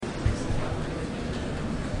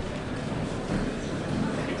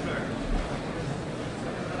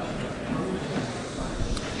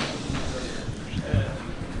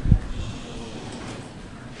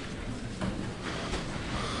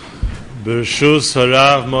Bereshus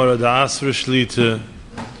Harav Morad Asra Shlita.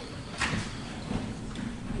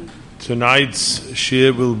 Tonight's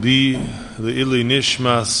shir will be the Ili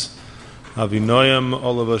Nishmas Avinoyam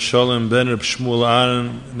Olav Shalom Ben Reb Shmuel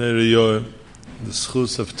Aaron Neriyor, the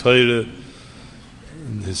schus of Torah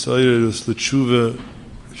and his Oirus L'Tshuva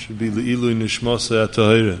should be the Ili Nishmasa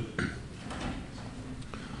Atahira.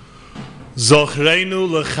 Zochreinu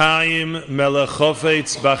L'Chaim Melech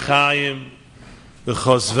Chofetz B'Chaim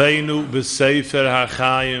V'Chosveinu B'Sefer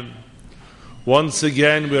HaChaim. Once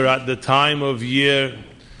again, we're at the time of year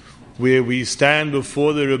where we stand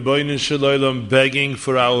before the Rebbeinu Shalom begging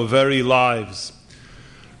for our very lives.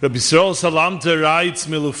 Rabbi Yisrael Salamta writes,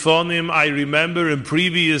 Milufonim, I remember in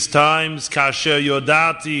previous times, Kasher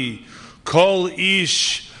Yodati, Kol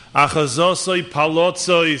Ish, Achazosoi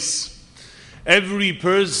Palotzois. Every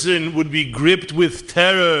person would be gripped with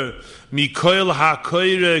terror, Mikoil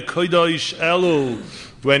HaKoire Kodesh Elul,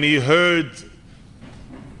 when he heard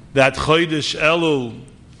that Chodesh Elul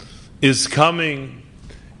is coming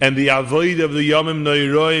and the avoid of the Yomim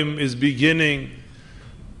Noiroim is beginning.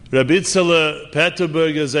 Rabbi Tzala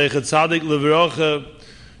Peterburger Zeichet Tzadik Levrocha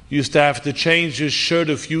used to have to change his shirt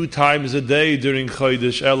a few times a day during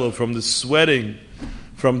Chodesh Elul from the sweating,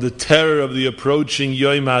 from the terror of the approaching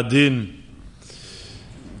Yom Hadin.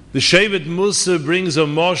 The Shevet Musa brings a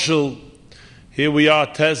moshel. Here we are,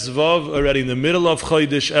 Tes Vav, already in the middle of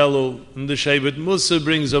Chodesh Elul, and the Shevet Musa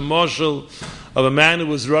brings a moshel of a man who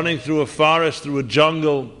was running through a forest, through a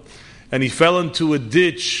jungle, and he fell into a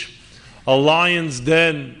ditch, a lion's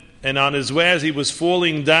den, and on his way as he was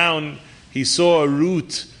falling down, he saw a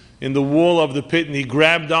root in the wall of the pit, and he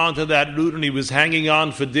grabbed onto that root, and he was hanging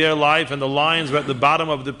on for dear life, and the lions were at the bottom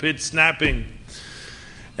of the pit snapping.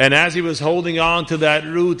 And as he was holding on to that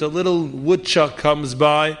root, a little woodchuck comes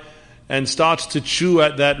by and starts to chew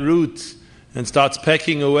at that root and starts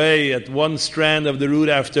pecking away at one strand of the root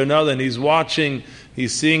after another. And he's watching,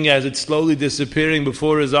 he's seeing as it's slowly disappearing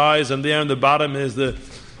before his eyes, and there on the bottom is the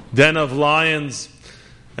den of lions.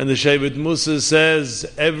 And the Shevet Musa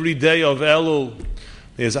says, every day of Elul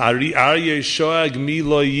is Aryeh Shoag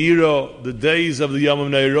Milo Yiro. The days of the Yom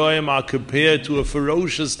Neiroim are compared to a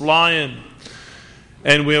ferocious lion.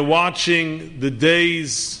 And we're watching the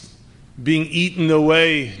days being eaten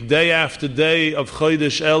away, day after day of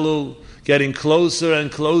Chodesh Elul, getting closer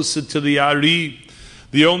and closer to the Ari.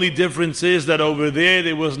 The only difference is that over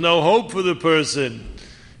there was no hope for the person.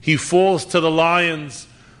 He falls to the lions.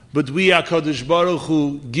 But we, HaKadosh Baruch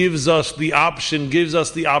Hu, gives us the option, gives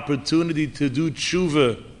us the opportunity to do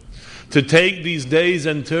tshuva, to take these days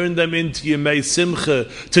and turn them into Yemei Simcha,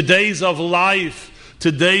 to days of life,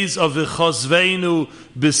 to days of V'Chosveinu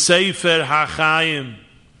B'Sefer HaChaim.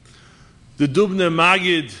 The Dubner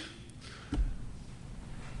Magid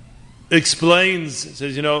explains,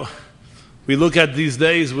 says, we look at these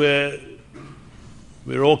days where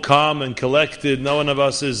we're all calm and collected, no one of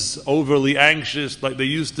us is overly anxious like they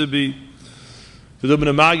used to be. The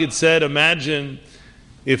Dubner Magid said, imagine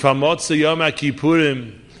if Hamotza Yom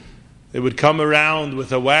HaKippurim, they would come around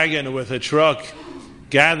with a wagon or with a truck,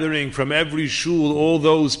 gathering from every shul all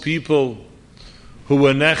those people who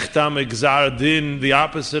were nechtam exar din, the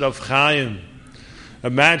opposite of Chaim.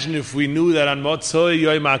 Imagine if we knew that on Motzoi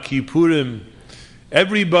Yom HaKippurim,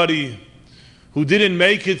 everybody who didn't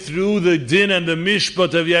make it through the din and the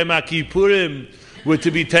mishpat of Yom HaKippurim were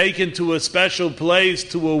to be taken to a special place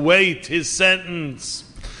to await his sentence.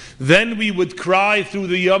 Then we would cry through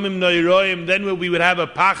the Yomim Noiroim, then we would have a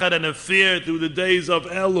pachad and a fear through the days of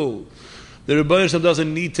Elul. The Rebbeinu Shalom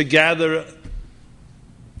doesn't need to gather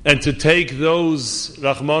and to take those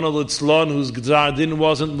Rachmana Litzlan whose Gzar Din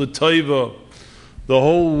wasn't L'Toiva. The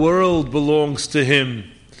whole world belongs to him.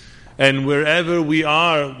 And wherever we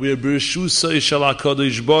are, we're B'Reshusay Shel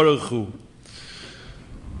HaKadosh Baruch Hu.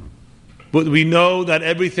 But we know that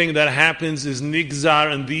everything that happens is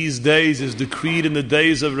Nigzar in these days, is decreed in the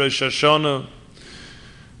days of Rosh Hashanah.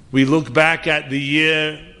 We look back at the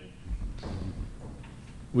year.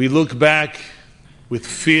 We look back with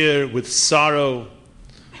fear, with sorrow.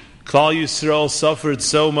 Klal Yisrael suffered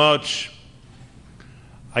so much.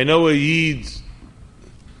 I know a Yid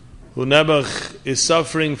who Nebuch is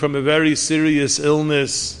suffering from a very serious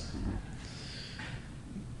illness.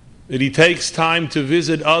 And he takes time to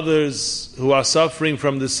visit others who are suffering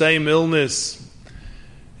from the same illness.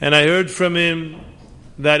 And I heard from him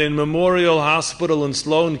that in Memorial Hospital in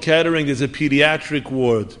Sloan Kettering there's a pediatric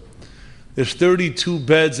ward. There's 32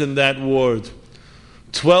 beds in that ward.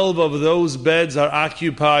 12 of those beds are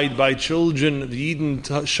occupied by children of Yidden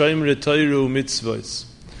Shomrei Torah Mitzvos.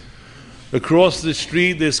 Across the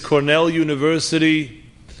street there's Cornell University.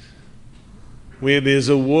 where there's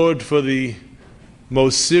a ward for the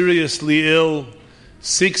most seriously ill,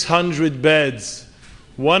 600 beds,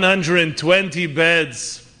 120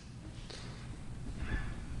 beds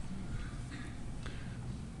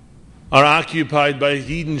are occupied by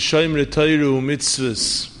Yidden Shomrei Torah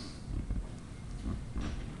Mitzvahs.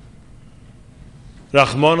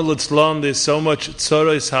 Rachmana litzlan, there's so much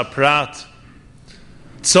tzoros haprat,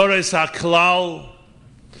 tzoros haklal.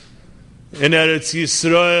 In Eretz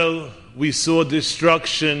Yisrael, we saw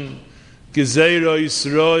destruction, gezeira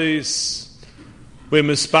Yisrois, we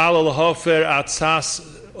mispalel hofer atzas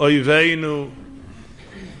oiveinu.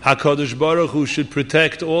 HaKadosh Baruch Hu should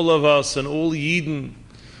protect all of us and all Yidden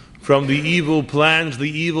from the evil plans, the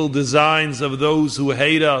evil designs of those who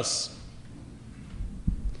hate us.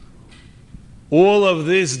 All of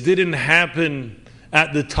this didn't happen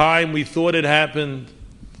at the time we thought it happened.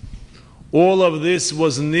 All of this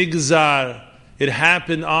was nigzar. It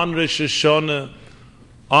happened on Rosh Hashanah,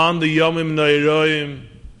 on the Yomim Noiroim.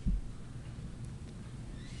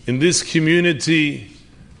 In this community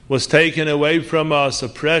was taken away from us a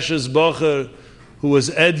precious bocher who was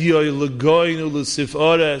Edyoy Legoinu L'Sif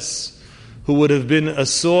Ores, who would have been a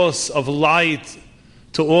source of light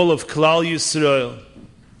to all of Klal Yisrael.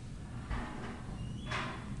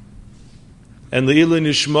 And the Ilu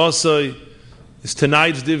Nishmasai is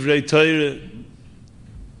tonight's Divrei Torah.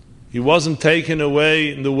 He wasn't taken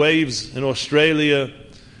away in the waves in Australia. He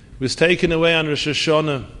was taken away on Rosh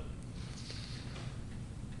Hashanah.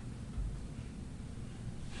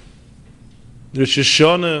 Rosh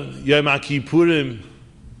Hashanah, Yom HaKippurim,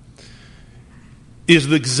 is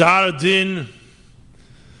the Gzar Din,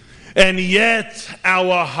 and yet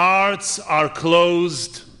our hearts are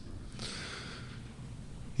closed.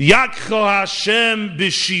 Yakcho Hashem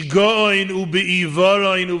b'shigoin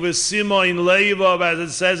u'be'ivaroin u'v'simoin leivav, as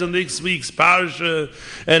it says in this week's parsha,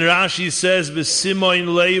 and Rashi says b'simoin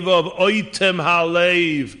leivav oitem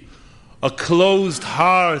halev, a closed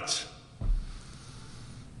heart,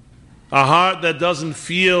 a heart that doesn't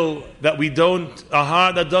feel, a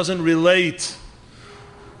heart that doesn't relate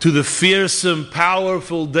to the fearsome,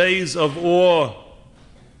 powerful days of awe,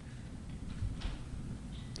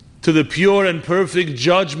 to the pure and perfect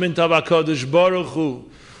judgment of HaKadosh Baruch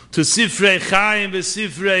Hu, to Sifrei Chaim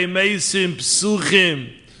v'Sifrei Meisim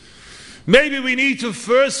Psuchim. Maybe we need to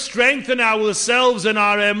first strengthen ourselves in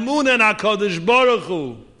our emunah in HaKadosh Baruch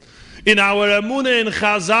Hu, in our emunah in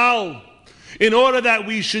Chazal, in order that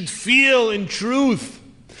we should feel in truth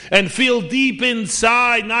and feel deep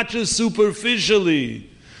inside, not just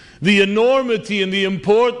superficially, the enormity and the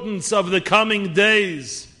importance of the coming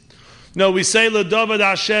days. No, we say LeDavid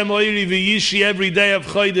Hashem Oiri V'Yishi every day of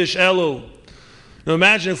Chodesh Elul. Now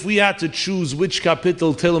imagine if we had to choose which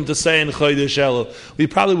kapitel Tillim to say in Chodesh Elul. We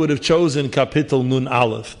probably would have chosen kapitel Nun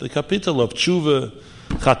Aleph, the kapitel of Tshuva,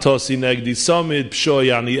 Chatosi Negdi Samid,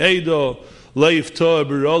 Pshoy Ani Eido, Leif Toa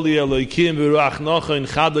Beroli Eloikim V'Ruach Nocha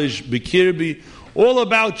Chadosh B'Kirbi, all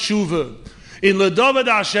about Tshuva. In LeDavid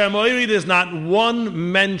Hashem Oiri, there's not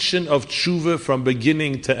one mention of Tshuva from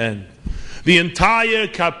beginning to end. The entire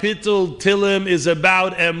kapitel Tillim is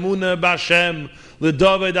about Emunah B'Hashem.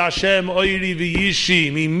 LeDavid Hashem Oiri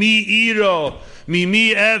V'Yishi Mimi Iro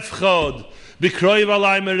Mimi Efchod B'Kroiv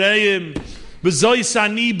Alay Mereim B'Zois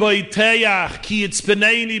Ani Boiteach Ki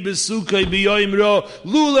Yitzpeneini B'Sukkoi B'Yoim Ro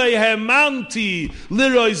Lulei Hemanti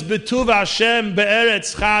Lirois B'Tuv Hashem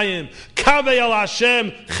Be'eretz Chaim Kavei Al Hashem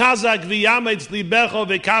Chazak V'Yametz Libecho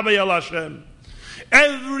V'Kavei Al Hashem.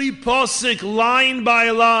 Every posik, line by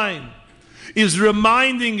line, is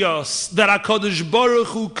reminding us that HaKadosh Baruch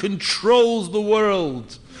Hu controls the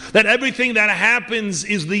world, that everything that happens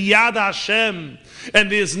is the Yad Hashem,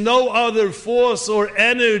 and there's no other force or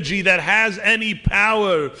energy that has any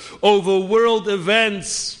power over world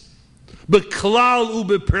events. B'klal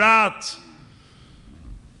u'beprat.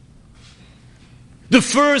 The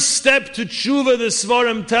first step to tshuva, the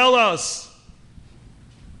Svarim tell us,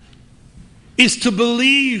 is to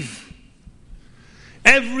believe.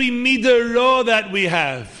 Every midah ra that we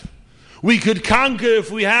have, we could conquer if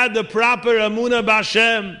we had the proper emunah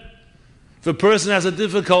b'Hashem. If a person has a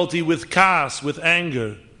difficulty with kas, with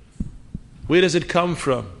anger, where does it come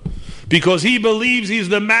from? Because he believes he's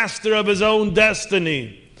the master of his own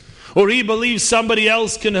destiny. Or he believes somebody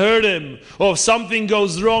else can hurt him. Or if something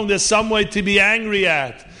goes wrong, there's some way to be angry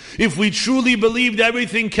at. If we truly believed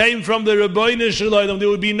everything came from the Rebbeinu Shalom, there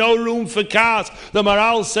would be no room for kas. The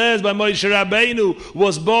Maral says by Moshe Rabbeinu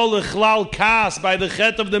was bol echlal kas by the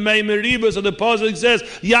chet of the Mei Meribah. So the pasuk says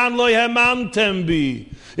Yan lo hemantem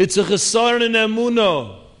bi. It's a chesaron in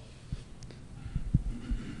emunah.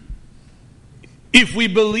 If we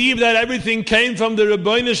believe that everything came from the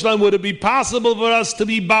Rebbeinu Shalom, would it be possible for us to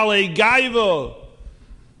be Balei Gaiva?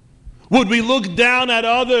 Would we look down at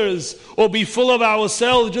others or be full of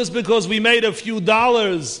ourselves just because we made a few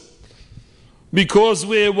dollars? Because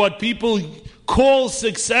we're what people call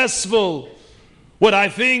successful? What I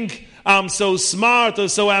think I'm so smart or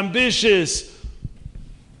so ambitious,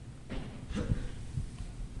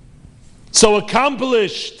 so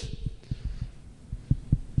accomplished.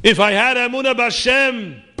 If I had Emunah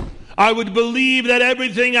B'Hashem, I would believe that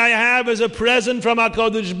everything I have is a present from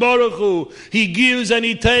HaKadosh Baruch Hu. He gives and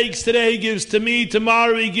He takes. Today He gives to me,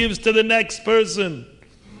 tomorrow He gives to the next person.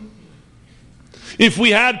 If we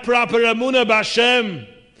had proper Emunah B'Hashem,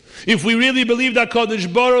 if we really believed that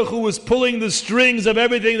HaKadosh Baruch Hu was pulling the strings of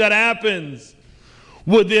everything that happens,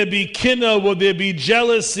 would there be kinna? Would there be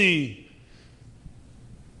jealousy?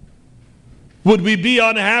 Would we be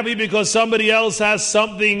unhappy because somebody else has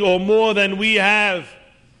something or more than we have?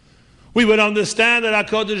 We would understand that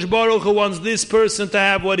HaKadosh Baruch Hu wants this person to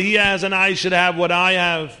have what he has and I should have what I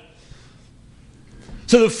have.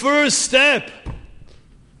 So the first step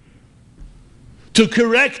to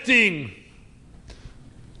correcting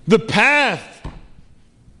the path,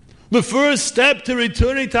 the first step to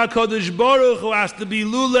returning to HaKadosh Baruch Hu has to be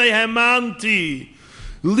Lulei Hemanti,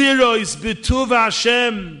 Lirois B'tuv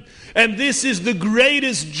Hashem. And this is the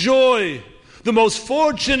greatest joy, the most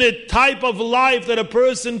fortunate type of life that a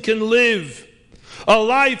person can live. A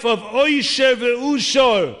life of Oishe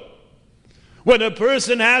Ve'ushor. When a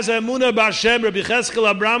person has Emunah B'Hashem, Rabbi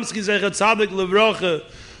Cheskel Abramsky Zechat Tzadik Levrocha,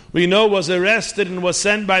 we know was arrested and was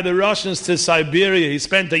sent by the Russians to Siberia. He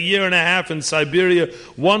spent 1.5 years in Siberia.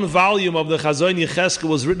 One volume of the Chazon Yecheskel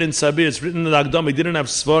was written in Siberia. It's written in the Agdam. He didn't have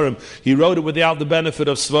Svarim. He wrote it without the benefit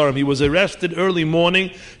of Svarim. He was arrested early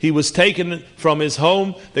morning. He was taken from his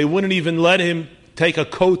home. They wouldn't even let him take a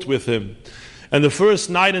coat with him. And the first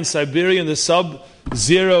night in Siberia, in the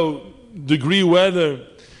sub-0 degree weather,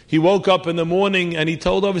 he woke up in the morning and he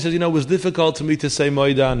told over, he said, it was difficult for me to say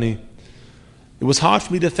Moidani. It was hard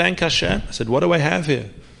for me to thank Hashem. I said, what do I have here?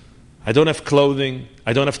 I don't have clothing.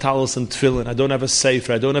 I don't have talis and tefillin. I don't have a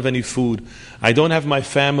sefer. I don't have any food. I don't have my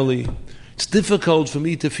family. It's difficult for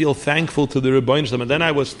me to feel thankful to the Rebbeinu Shalom. And then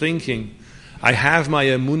I was thinking, I have my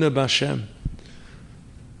Emunah B'Hashem.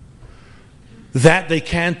 That they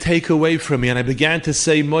can't take away from me. And I began to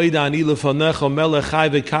say, Moida ani lefanecha melech chai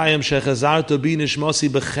v'kayim shechazarto bi nishmosi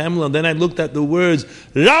b'chemla. And then I looked at the words,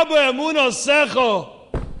 Rabba Emunah Secho.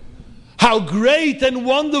 How great and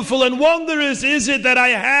wonderful and wondrous is it that I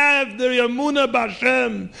have the Emunah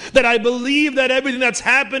B'Hashem, that I believe that everything that's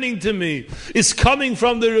happening to me is coming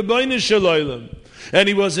from the Rebbeinu Shalom. And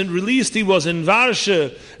he wasn't released, he was in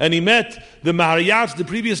Varsha, and he met the Mahariyat, the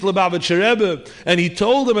previous Lubavitcher Rebbe, and he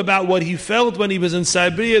told him about what he felt when he was in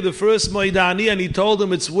Siberia, the first Moidani, and he told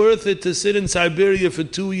him it's worth it to sit in Siberia for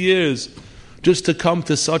 2 years, just to come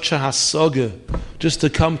to such a hasaga, just to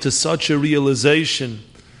come to such a realization.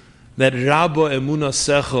 That Rabba Emunah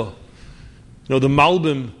Secho. The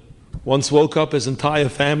Malbim once woke up his entire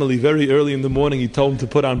family very early in the morning. He told them to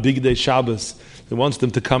put on Big Day Shabbos. He wants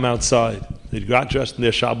them to come outside. They got dressed in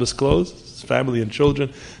their Shabbos clothes, his family and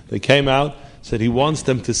children. They came out, said he wants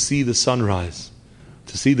them to see the sunrise,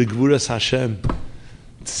 to see the Gvuras Hashem,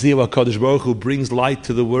 to see how HaKadosh Baruch Hu brings light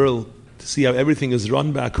to the world, to see how everything is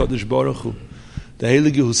run by HaKadosh Baruch Hu. The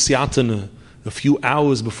Heilige Husiatana, a few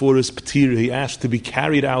hours before his P'tira, he asked to be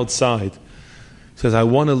carried outside. He says, I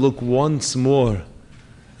want to look once more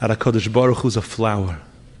at HaKadosh Baruch Hu's a flower.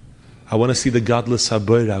 I want to see the godless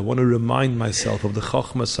Habayra. I want to remind myself of the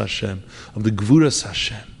Chochmas Hashem, of the Gvuras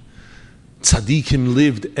Hashem. Tzaddikim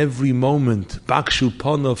lived every moment. Bakshu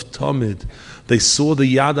Panov Tomid. They saw the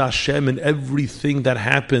Yad Hashem in everything that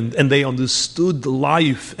happened, and they understood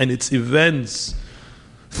life and its events.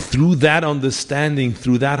 Through that understanding,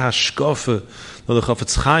 through that hashkafa, the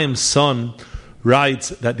Chafetz Chaim's son writes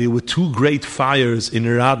that there were 2 great fires in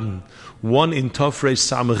Radin. One in Tofresh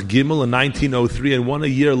Samach Gimel in 1903 and one a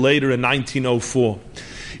year later in 1904.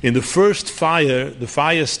 In the first fire, the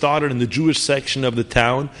fire started in the Jewish section of the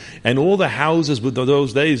town, and all the houses with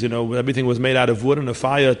those days, everything was made out of wood, and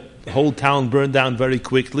the whole town burned down very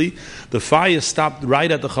quickly. The fire stopped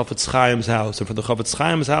right at the Chafetz Chaim's house, and from the Chafetz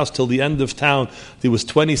Chaim's house till the end of town, there was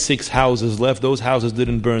 26 houses left. Those houses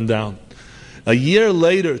didn't burn down. A year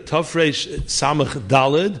later, Tofresh Samach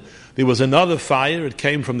Daled, there was another fire. It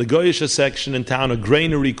came from the Goyish section in town. A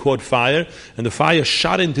granary caught fire, and the fire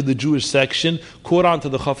shot into the Jewish section, caught onto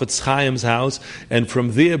the Chafetz Chaim's house, and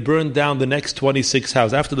from there burned down the next 26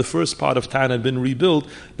 houses. After the first part of town had been rebuilt,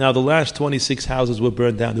 now the last 26 houses were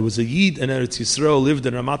burned down. There was a Yid in Eretz Yisrael, lived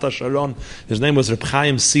in Ramat HaSharon. His name was Reb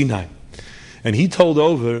Chaim Sinai. And he told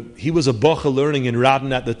over, he was a bocher learning in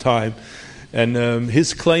Radin at the time, and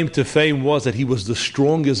his claim to fame was that he was the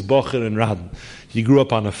strongest bocher in Radin. He grew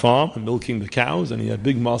up on a farm, milking the cows, and he had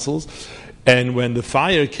big muscles. And when the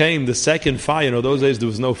fire came, the second fire, those days there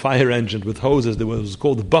was no fire engine with hoses, it was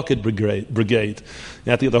called the bucket brigade. You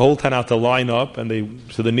had to get the whole town out to line up, and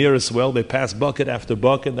to the nearest well, they passed bucket after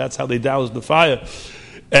bucket, that's how they doused the fire.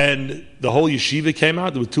 And the whole yeshiva came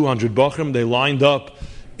out, there were 200 bochrim, they lined up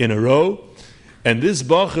in a row, and this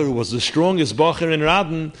bocher was the strongest bocher in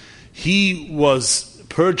Radin. He was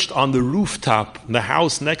perched on the rooftop, the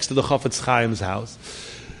house next to the Chafetz Chaim's house.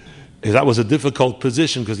 That was a difficult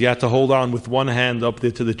position because you had to hold on with one hand up there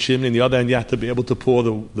to the chimney, and the other hand you had to be able to pour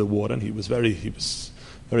the water. And he was very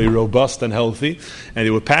robust and healthy. And they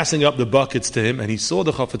were passing up the buckets to him, and he saw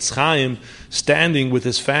the Chafetz Chaim standing with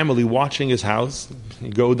his family watching his house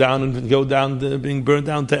go down, being burned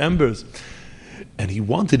down to embers. And he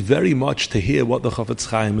wanted very much to hear what the Chafetz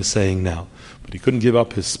Chaim is saying now. But he couldn't give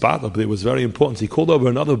up his spot, but it was very important. So he called over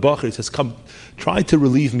another bacher. He says, come, try to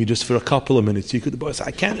relieve me just for a couple of minutes. The boy said,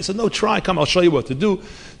 I can't. He said, no, try. Come, I'll show you what to do.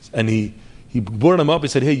 And he brought him up. He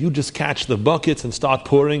said, hey, you just catch the buckets and start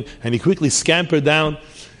pouring. And he quickly scampered down,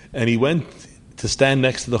 and he went to stand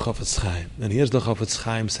next to the Chafetz Chaim. And here's the Chafetz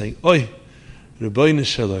Chaim saying, Oi, Rebbeinu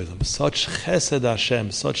Shalom, such chesed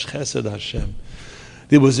Hashem, such chesed Hashem.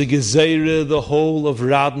 There was a gezeira, the whole of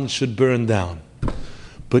Radin should burn down.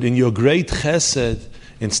 But in your great chesed,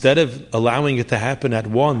 instead of allowing it to happen at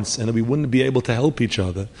once, and we wouldn't be able to help each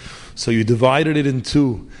other, so you divided it in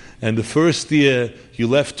two. And the first year, you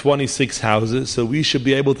left 26 houses, so we should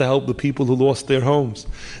be able to help the people who lost their homes.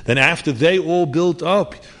 Then after they all built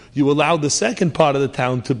up, you allowed the second part of the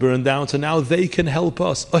town to burn down, so now they can help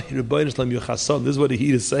us. This is what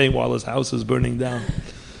he is saying while his house is burning down.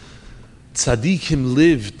 Tzaddikim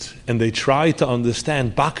lived, and they tried to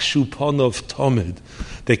understand Bakshu Ponov Tomid.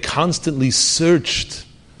 They constantly searched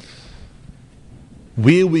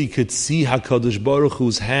where we could see HaKadosh Baruch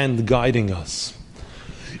Hu's hand guiding us.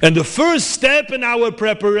 And the first step in our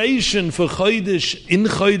preparation for Chodesh, in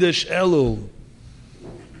Chodesh Elul,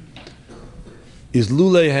 is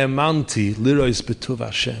Lulei Hemanti, Lirois Betuv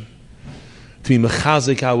Hashem. To be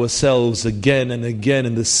mechazik ourselves again and again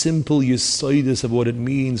in the simple yisoidus of what it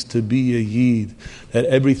means to be a yid. That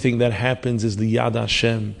everything that happens is the Yad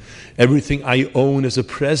Hashem. Everything I own is a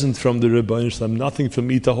present from the Rebbeinu Shalom. Nothing for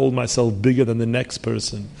me to hold myself bigger than the next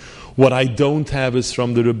person. What I don't have is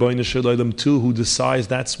from the Rebbeinu Shalom too, who decides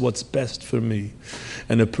that's what's best for me.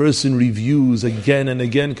 And a person reviews again and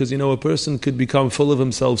again, because a person could become full of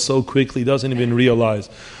himself so quickly, he doesn't even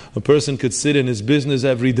realize. A person could sit in his business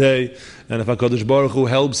every day, and if HaKadosh Baruch Hu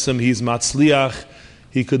helps him, he's matzliach.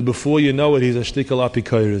 He could, before you know it, he's a shtickle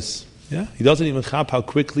apikairis. Yeah, he doesn't even chap how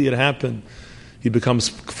quickly it happened. He becomes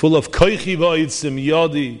full of koichi v'oitzim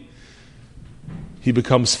yodi. He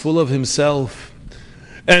becomes full of himself,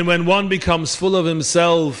 and when one becomes full of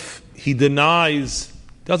himself, he denies.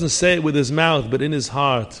 Doesn't say it with his mouth, but in his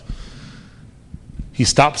heart, he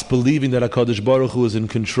stops believing that HaKadosh Baruch Hu is in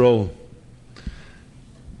control.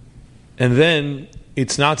 And then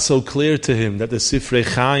it's not so clear to him that the Sifrei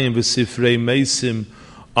Chaim and Sifrei Meisim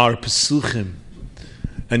are Pesuchim.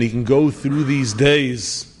 And he can go through these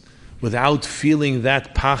days without feeling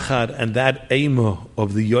that pachad and that eima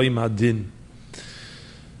of the Yom Hadin.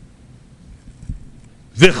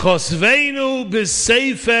 V'chosveinu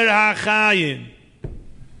b'sefer ha'chayim.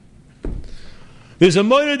 There's a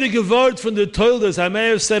moirdik word from the Toldos. I may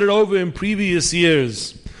have said it over in previous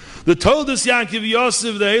years. The Toldos Yaakov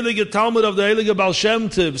Yosef, the Heilige Talmud of the Heilige Baal Shem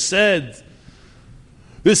Tov, said,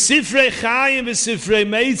 the Sifrei Chaim, the Sifrei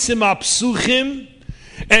Meitzim Apsuchim,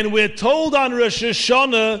 and we're told on Rosh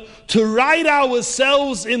Hashanah to write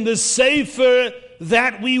ourselves in the Sefer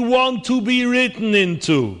that we want to be written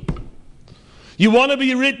into. You want to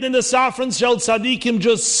be written in the Safran Shel Tzadikim,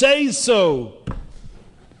 just say so.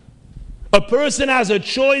 A person has a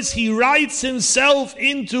choice, he writes himself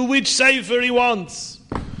into which Sefer he wants.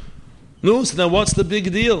 No, so then what's the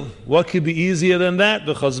big deal? What could be easier than that?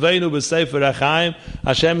 V'chazveinu b'sefer ha'chaim.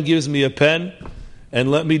 Hashem gives me a pen,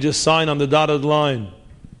 and let me just sign on the dotted line.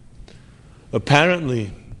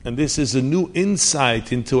 Apparently, and this is a new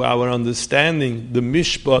insight into our understanding, the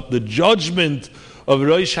mishpat, the judgment of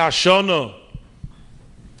Rosh Hashanah.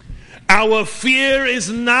 Our fear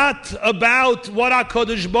is not about what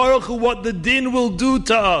HaKadosh Baruch Hu, what the din will do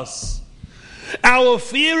to us. Our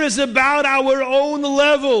fear is about our own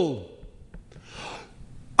level.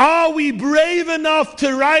 Are we brave enough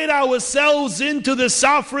to write ourselves into the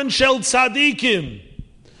Safran Shel Tzadikim?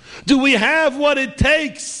 Do we have what it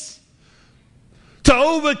takes to to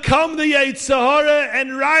overcome the Yetzer Hara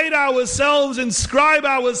and write ourselves, inscribe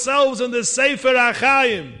ourselves in the Sefer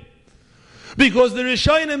HaChaim. Because the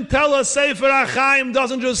Rishonim tell us Sefer HaChaim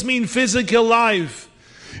doesn't just mean physical life.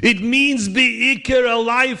 It means be'ikar, a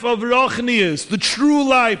life of Rochnius, the true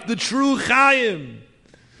life, the true Chaim.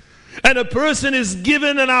 And a person is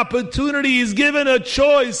given an opportunity, is given a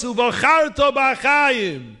choice. Uvacharto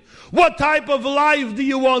b'Chaim. What type of life do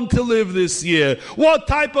you want to live this year? What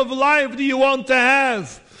type of life do you want to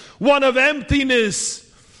have? One of emptiness,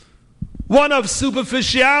 one of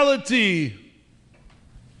superficiality,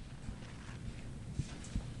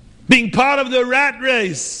 being part of the rat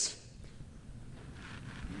race,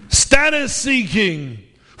 status seeking,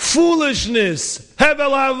 foolishness,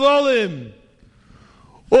 hevel havolim?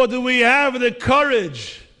 Or do we have the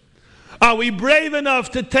courage? Are we brave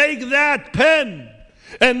enough to take that pen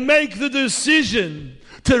and make the decision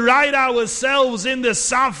to write ourselves in the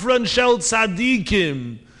Safran Shel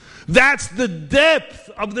Tzadikim? That's the depth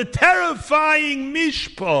of the terrifying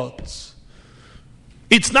mishpat.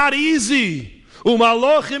 It's not easy.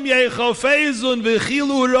 Umalochim yechofezun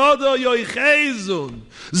v'chilu rodo yoichezun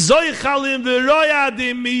zoichalim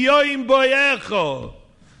v'royadim miyoim boyecho.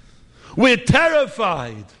 We're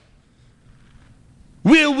terrified.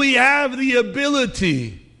 Will we have the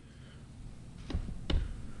ability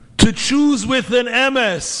to choose with an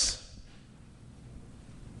MS,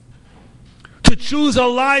 to choose a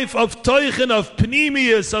life of toichen, of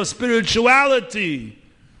pnimius, of spirituality,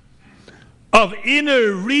 of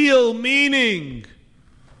inner real meaning?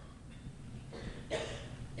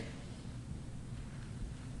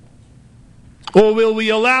 Or will we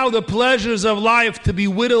allow the pleasures of life to be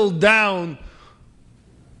whittled down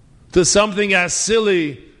to something as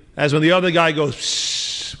silly as when the other guy goes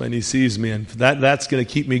shh when he sees me, and that's going to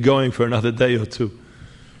keep me going for another day or two?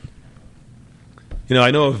 You know, I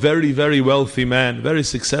know a very, very wealthy man, very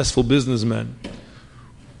successful businessman,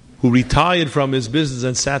 who retired from his business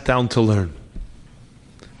and sat down to learn.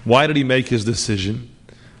 Why did he make his decision?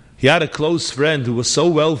 He had a close friend who was so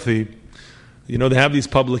wealthy. You know, they have these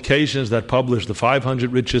publications that publish the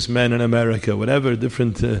 500 richest men in America, whatever,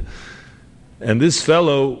 different. And this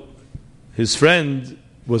fellow, his friend,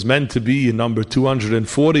 was meant to be in number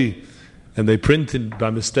 240, and they printed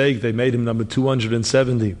by mistake, they made him number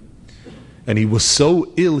 270. And he was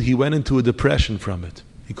so ill, he went into a depression from it.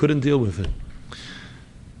 He couldn't deal with it.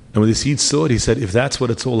 And when the Yid saw it, he said, if that's what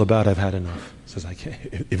it's all about, I've had enough. He says, I can't.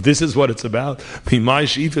 If this is what it's about, my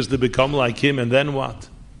sheaf is to become like him, and then what?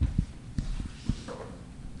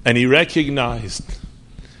 And he recognized,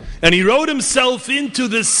 and he wrote himself into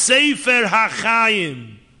the Sefer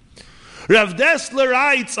HaChaim. Rav Dessler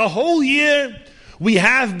writes, a whole year we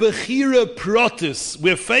have Bechira Protis.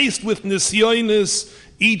 We're faced with Nisyonis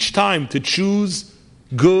each time to choose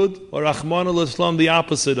good, or Rachmana litzlan, the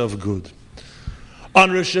opposite of good.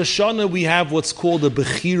 On Rosh Hashanah we have what's called a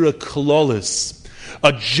Bechira Klolis,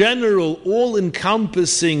 a general,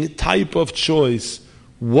 all-encompassing type of choice.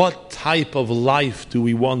 What type of life do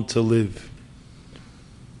we want to live?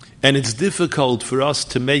 And it's difficult for us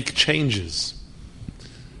to make changes.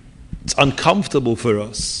 It's uncomfortable for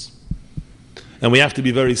us. And we have to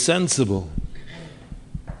be very sensible.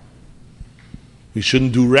 We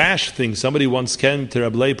shouldn't do rash things. Somebody once came to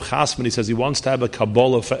Reb Leib Chasman. He says he wants to have a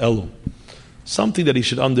Kabbalah for Elul. Something that he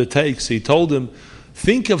should undertake. So he told him,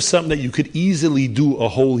 think of something that you could easily do a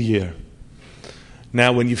whole year.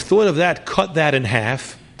 Now, when you've thought of that, cut that in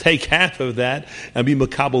half, take half of that, and be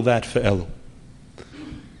makabel that for Elul.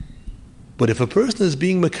 But if a person is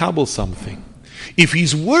being makabel something, if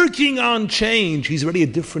he's working on change, he's already a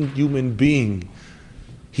different human being.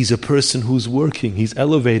 He's a person who's working, he's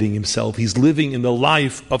elevating himself, he's living in the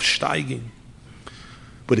life of steiging.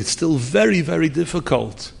 But it's still very, very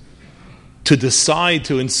difficult to decide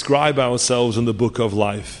to inscribe ourselves in the book of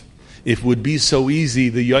life. If it would be so easy,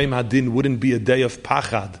 the Yom Hadin wouldn't be a day of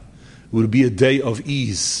pachad. It would be a day of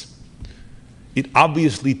ease. It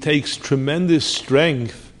obviously takes tremendous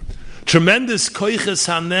strength, tremendous koiches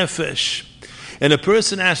hanefesh, and a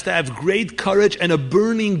person has to have great courage and a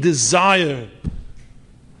burning desire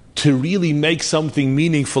to really make something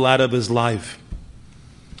meaningful out of his life.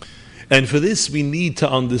 And for this we need to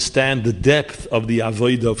understand the depth of the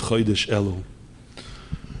avodah of Chodesh Elul.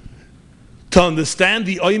 To understand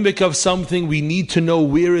the oimek of something, we need to know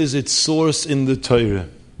where is its source in the Torah.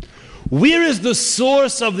 Where is the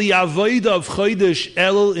source of the avodah of Chodesh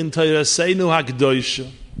Elul in Torahseinu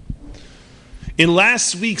HaKadoshah? In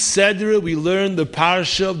last week's Seder, we learned the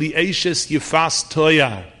parsha of the Eishes Yifas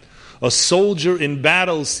Toyar, A soldier in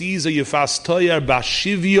battle sees a Yefas Toyar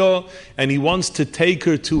Bashivya, and he wants to take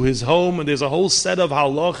her to his home, and there's a whole set of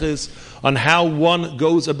halachas on how one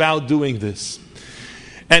goes about doing this.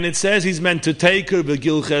 And it says he's meant to take her,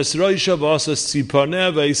 V'gilches Roisha v'asas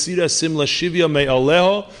tziparneh v'esira simla shivya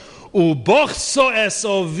me'aleho u'bochso es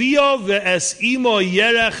ovia ve'es imo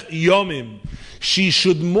yerech yomim. She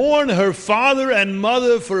should mourn her father and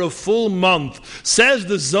mother for a full month. Says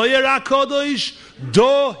the Zohar HaKadosh, Do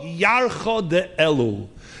Yarcha de Elul.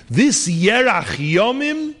 This Yerach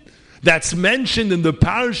Yomim that's mentioned in the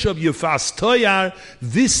parish of Yefas Toyar,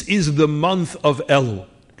 this is the month of Elul.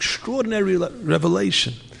 Extraordinary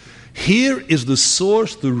revelation. Here is the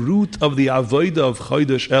source, the root of the Avodah of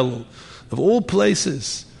Chodesh Elul. Of all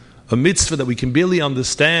places, a mitzvah that we can barely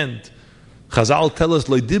understand. Chazal tell us,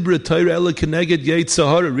 Lo dibra Torah ela keneged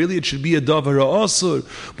Yetzirah. Really, it should be a davar ha'asur.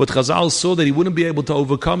 But Chazal saw that he wouldn't be able to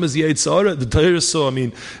overcome his Yetzirah. The Torah saw,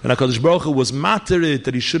 and HaKadosh Baruch Hu was materit,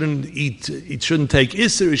 that he shouldn't eat, he shouldn't take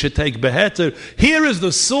Isser, he should take Beheter. Here is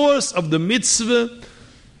the source of the mitzvah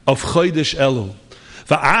of Chodesh Elul.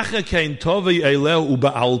 So the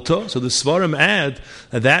Svarim add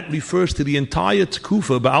that refers to the entire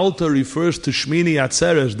Tekufa. Ba'alta refers to Shmini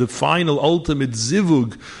Atzeres, the final, ultimate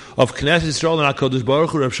zivug of Knesset Yisrael and HaKadosh Baruch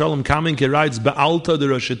Hu. Rav Shalom Kamenke writes, Ba'alta the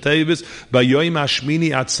Rosh Tevis, Ba'yoim HaShmini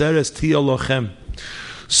Atzeres Tia Lochem.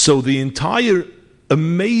 So the entire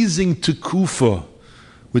amazing Tekufa,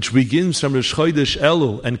 which begins from Rosh Chodesh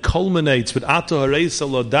Elul and culminates with Ato Hareis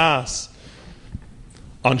Alodas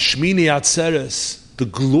on Shmini Atzeres, the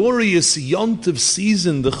glorious Yontiv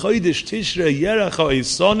season, the Chodesh Tishrei Yerach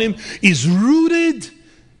HaEsonim, is rooted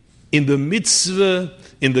in the mitzvah,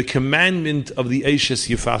 in the commandment of the Eishes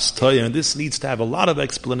Yefas Toyar. And this needs to have a lot of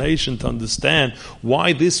explanation to understand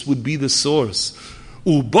why this would be the source.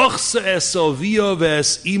 Firstly,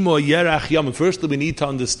 we need to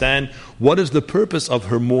understand what is the purpose of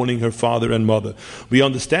her mourning her father and mother. We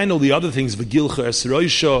understand all the other things. They used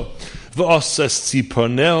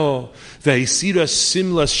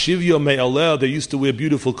to wear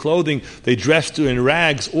beautiful clothing. They dressed her in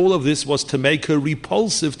rags. All of this was to make her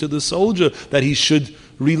repulsive to the soldier, that he should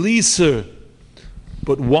release her.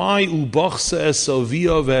 But why So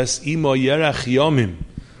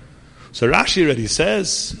Rashi already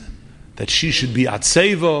says that she should be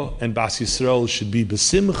atzeva and Bas Yisrael should be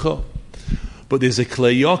besimcha. But there's a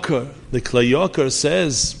Klei Yoker. The Klei Yoker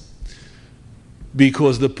says,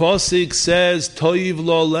 because the Pasuk says, Toiv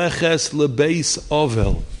lo leches lebeis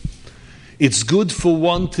ovel. It's good for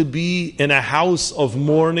one to be in a house of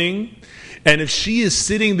mourning. And if she is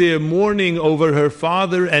sitting there mourning over her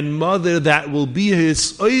father and mother, that will be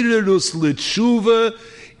his oirerus l'tshuva.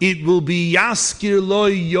 It will be Yaskir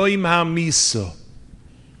Loi Yoim HaMisa.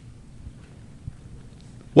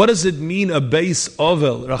 What does it mean, a base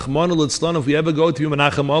ovel? Rachmana litzlan, if we ever go to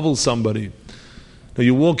Menachem Ovel somebody. Now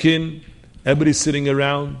you walk in, everybody's sitting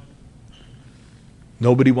around.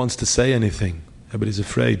 Nobody wants to say anything. Everybody's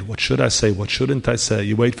afraid. What should I say? What shouldn't I say?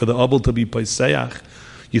 You wait for the ovel to be Paisayach.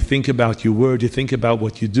 You think about your word. You think about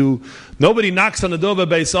what you do. Nobody knocks on the door of a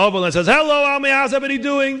base ovel and says, hello, Almi, how's everybody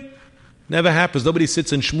doing? Never happens. Nobody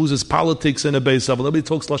sits and schmoozes politics in a Beis Avil. Nobody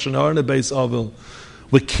talks Lashon Hara in a Beis Avil.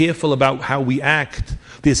 We're careful about how we act.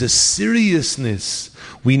 There's a seriousness.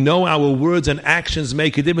 We know our words and actions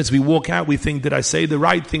make a difference. We walk out, we think, did I say the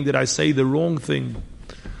right thing? Did I say the wrong thing?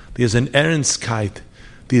 There's an Ernstkeit.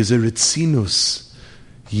 There's a Ritzinus.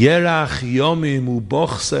 Yerach yomim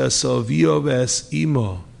ubochse esavio ves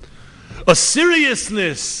imo. A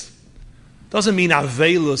seriousness doesn't mean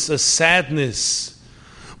avelus, a sadness.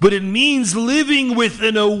 But it means living with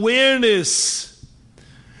an awareness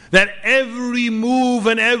that every move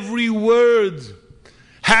and every word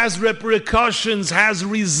has repercussions, has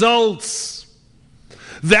results.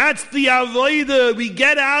 That's the avodah we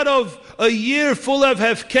get out of a year full of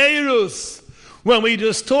hefkerus. When we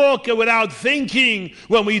just talk without thinking,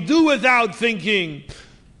 when we do without thinking,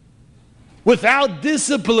 without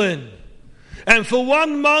discipline. And for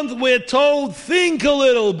 1 month we're told, think a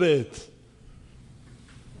little bit.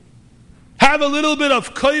 Have a little bit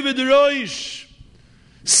of kovid roish,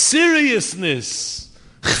 seriousness,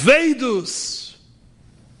 chveidus.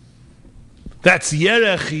 That's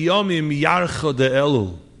yerech yomim yarcha de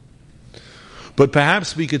elul. But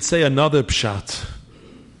perhaps we could say another pshat.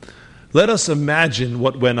 Let us imagine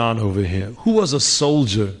what went on over here. Who was a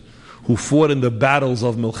soldier who fought in the battles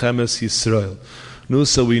of Milchemes Yisrael? No,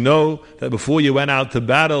 so we know that before you went out to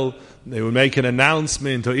battle, they would make an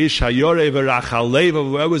announcement, or Ish Hayore v'rachalev,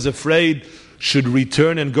 whoever was afraid should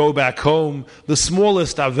return and go back home. The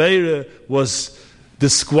smallest Aveira was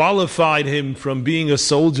disqualified him from being a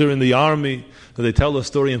soldier in the army. So they tell a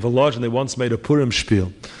story in Volozhina. They once made a Purim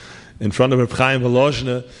spiel in front of Reb Chaim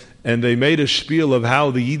Volozhina, and they made a spiel of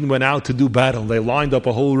how the Yidden went out to do battle. They lined up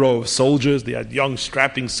a whole row of soldiers. They had young,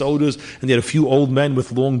 strapping soldiers, and they had a few old men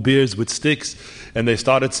with long beards with sticks. And they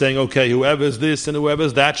started saying, okay, whoever's this and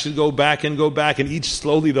whoever's that should go back. And each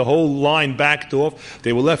slowly, the whole line backed off.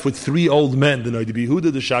 They were left with 3 old men, the Noidi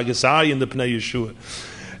Behuda, the Shagasai, and the Pnei Yeshua.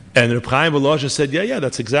 And Reb Chaim Volozhina said, yeah,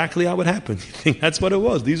 that's exactly how it happened. You think that's what it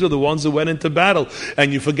was. These are the ones who went into battle.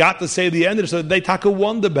 And you forgot to say the end of it, so they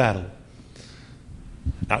won the battle.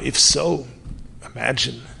 Now, if so,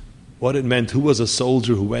 imagine what it meant. Who was a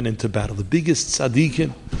soldier who went into battle? The biggest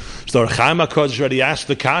tzaddikim. So Chaim HaKadosh already asked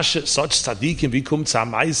the kasha, such tzaddikim, wie kommt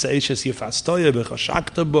z'amaisa eshes yefastoya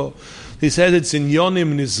b'chashakta bo? He said it's in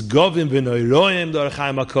Yonim Nisgovim v'noiroim, the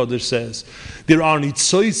Chaim HaKadosh says. There are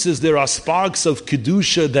nitzoises, there are sparks of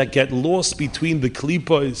Kedusha that get lost between the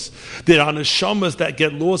klipos. There are neshamas that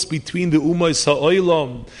get lost between the umos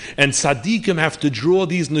ha'olam. And tzaddikim have to draw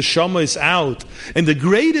these neshamas out. And the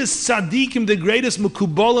greatest tzaddikim, the greatest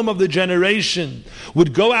mukubalim of the generation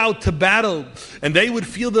would go out to battle. And they would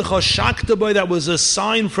feel the chashakta boy that was a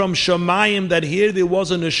sign from Shamayim that here there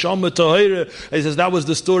was a neshama tahira. He says that was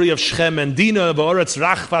the story of Shechem and Dinah, V'oretz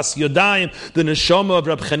Rachvas Yodayim, the neshama of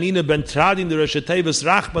Rab Chanina ben Tradin, the Rosh Hashanah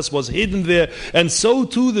Rachvas was hidden there. And so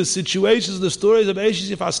too the situations, the stories of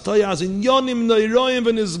Eshes Yefastoyas in Yonim Noiroim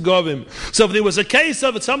v'Nisgovim. So if there was a case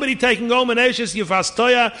of somebody taking home an Eshes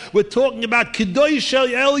Yefastoya, we're talking about Kedosh Shel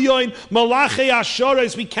Elyoin, Malachei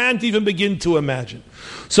Ashores, we can't even begin to imagine.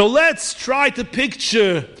 So let's try to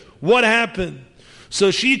picture what happened.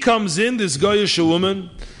 So she comes in, this Goyish woman,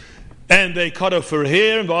 and they cut off her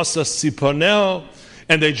hair, and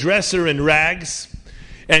they dress her in rags,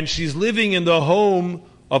 and she's living in the home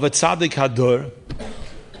of a tzaddik hador.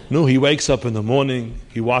 No, he wakes up in the morning,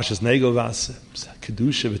 he washes negovas,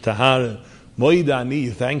 kedusha v'tahara, moidani, he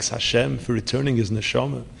thanks Hashem for returning his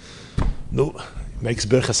neshama. No, he makes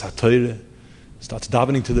birchas haTorah, starts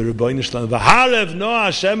davening to the Rebbeinu Shalom. V'harev no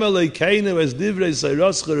Hashem Elokeinu es divrei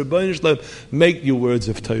seiroscha Rebbeinu Shalom. Make your words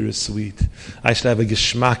of Torah sweet. I should have a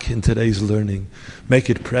geschmack in today's learning. Make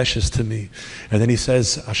it precious to me. And then he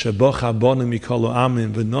says, Asher bocha bonu mikol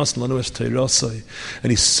ha'amim v'nos lanu es Torosai.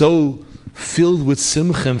 And he's so filled with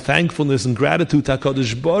simcha and thankfulness and gratitude to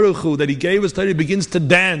HaKadosh Baruch Hu that he gave us Torah. He begins to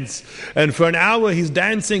dance. And for an hour he's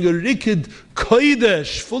dancing a rikid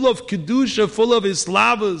kodesh, full of kedusha, full of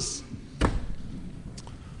islavas.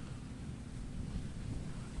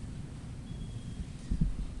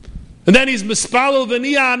 And then he's mispalel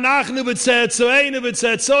v'niya anachnu b'tzetzoeinu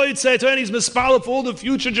b'tzetzoytzetzoeinu, and he's mispalel for all the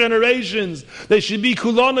future generations. They should be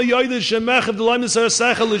kulana yoydish shemechav d'loim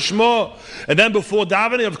n'sarasechel l'shmo. And then before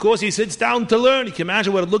davening, of course, he sits down to learn. You can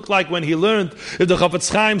imagine what it looked like when he learned. If the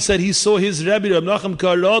Chafetz Chaim said he saw his Rebbe, Reb Nachum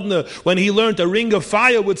Karodner, when he learned a ring of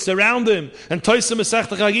fire would surround him. And Toysem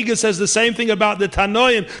Masechta Chagiga says the same thing about the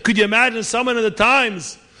Tanoim. Could you imagine someone in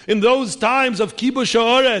those times of Kibush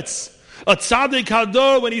Haaretz, a tzaddik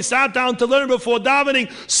hador, when he sat down to learn before davening,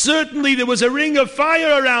 certainly there was a ring of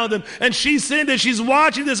fire around him, and she's sitting there, she's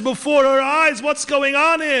watching this before her eyes. What's going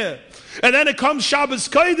on here? And then it comes Shabbos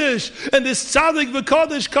Kodesh, and this tzaddik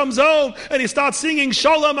v'kodesh comes home, and he starts singing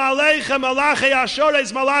Shalom Aleichem Malachei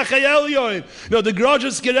Ashores Malachei Elyoin. You know, the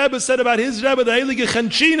Grodzinski Rebbe said about his Rebbe, the Heilige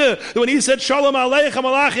Chanchina, that when he said Shalom Aleichem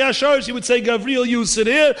Malachei Ashores, he would say, Gavriel, you sit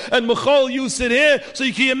here, and Michal, you sit here. So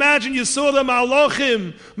you can imagine, you saw the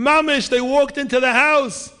Malachim, Mamish, they walked into the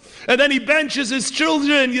house. And then he benches his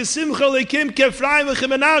children, Yesimcha Lekim Kefraim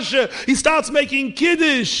V'Chimenashe. He starts making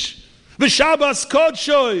Kiddush, V'Shabbos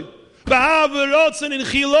Kodshoy. In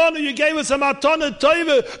Chilonu, you gave us a matana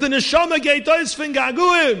toiva. The neshama gave us from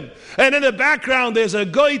Gaguim. And in the background, there's a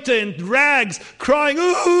goite in rags crying,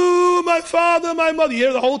 "Ooh, my father, my mother." You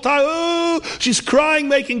hear the whole time, "Ooh," she's crying,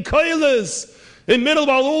 making koilas. In the middle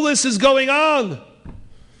while all this is going on.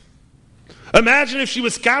 Imagine if she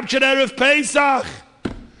was captured Erev Pesach,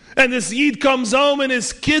 and this Yid comes home in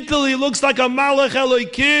his kittel, he looks like a Malach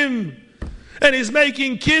Elokim, and he's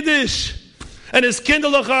making Kiddush. And his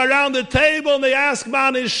kinderlach are around the table, and they ask,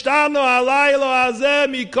 "Man ishtano alaylo hazeh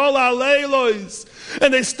mikol alaylos,"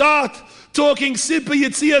 and they start talking Sipa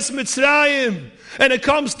Yitzias Mitzrayim. And it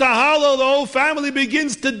comes to Hallel, the whole family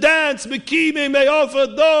begins to dance. Mekimi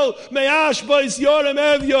me'ofa dol me'ash bois yorem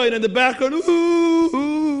evyoin. And in the background,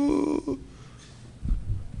 ooh.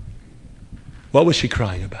 What was she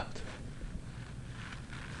crying about?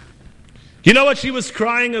 You know what she was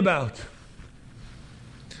crying about?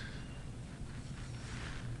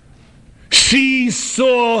 She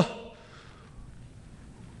saw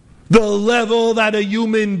the level that a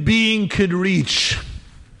human being could reach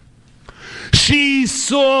She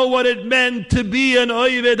saw what it meant to be an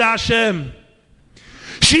Oved Hashem.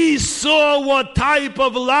 She saw what type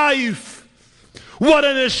of life, what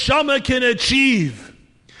an neshama can achieve.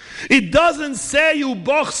 It doesn't say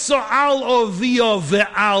ubochso al ovio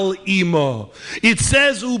ve'al imo. It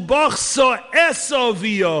says ubochso es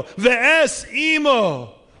ovio ve'es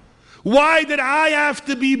imo. Why did I have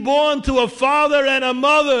to be born to a father and a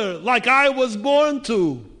mother like I was born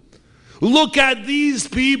to? Look at these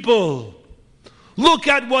people. Look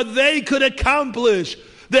at what they could accomplish.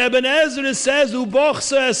 The Ibn Ezra says,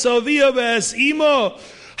 "Ubochsa es ovio ve'es imo,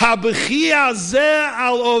 habechi hazeh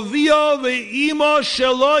al ovio ve'imo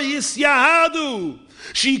shelo yisyahadu."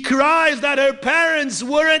 She cries that her parents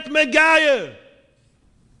weren't megayah.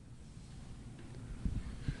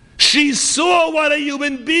 She saw what a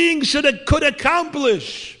human being could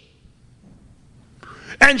accomplish.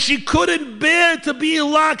 And she couldn't bear to be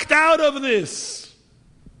locked out of this.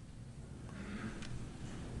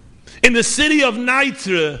 In the city of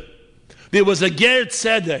Nitra, there was a Ger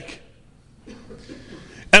Tzedek.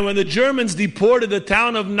 And when the Germans deported the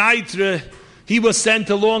town of Nitra, he was sent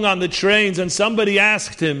along on the trains, and somebody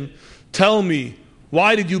asked him, "Tell me,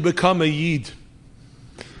 why did you become a Yid?"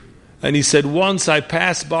 And he said, "Once I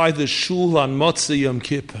passed by the shul on Motzei Yom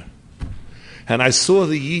Kippur, and I saw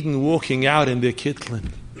the Yidden walking out in their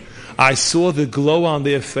kitlin. I saw the glow on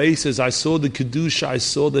their faces. I saw the Kedusha. I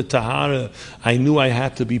saw the Tahara. I knew I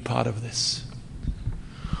had to be part of this."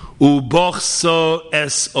 Ubochso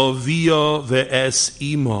es ovio ve'es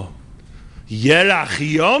imo. Yerach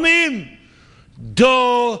yomim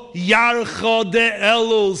do yarcho de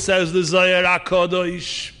Elul, says the Zohar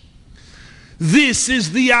HaKadosh. This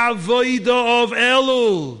is the avodah of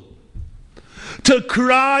Elul. To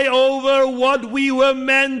cry over what we were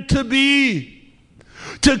meant to be.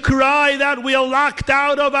 To cry that we are locked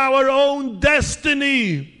out of our own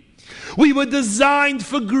destiny. We were designed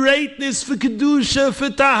for greatness, for Kedusha,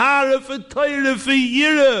 for Tahara, for Torah, for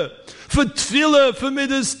Yira, for Tefillah, for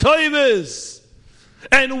Midas Toivas.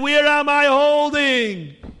 And where am I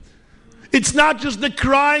holding? It's not just the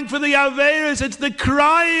crying for the Averis, it's the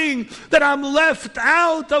crying that I'm left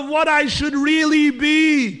out of what I should really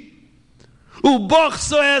be.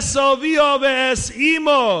 Ubochso es ovio ve'es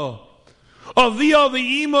imo. Ovio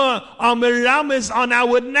ve'imo are meramis on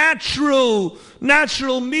our natural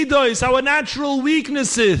midos, our natural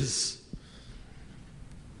weaknesses.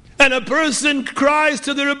 And a person cries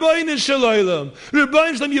to the Rebbeinu Shalom,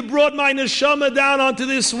 "Rebbeinu Shalom, you brought my neshama down onto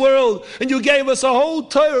this world, and you gave us a whole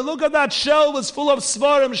Torah. Look at that shell, was full of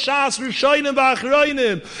svarim, shas, rishonim,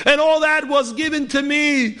 v'achronim, and all that was given to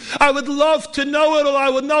me. I would love to know it all. I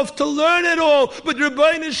would love to learn it all. But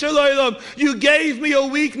Rebbeinu Shalom, you gave me a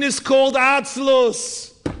weakness called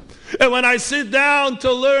atzlus. And when I sit down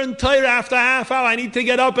to learn Torah after half hour, I need to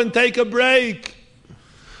get up and take a break.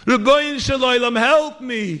 Rebbeinu Shalom, help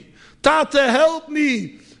me. Tata, help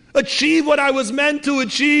me achieve what I was meant to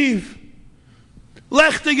achieve.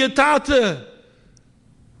 Lechtige Tata,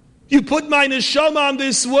 you put my neshama on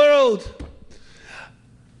this world.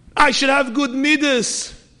 I should have good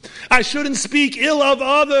midas. I shouldn't speak ill of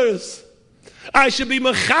others. I should be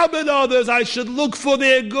mechabed others. I should look for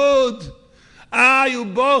their good. You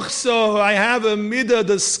bochso, I have a midah,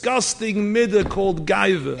 disgusting midah called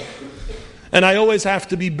gaiva. And I always have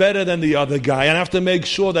to be better than the other guy. And I have to make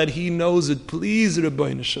sure that he knows it. Please,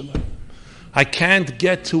 Rebbeinu Shalom. I can't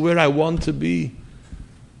get to where I want to be.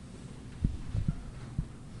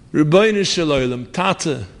 Rebbeinu Shalom,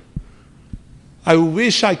 Tata, I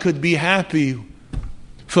wish I could be happy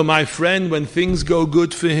for my friend when things go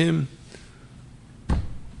good for him.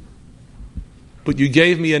 But you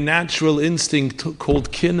gave me a natural instinct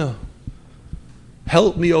called kinna.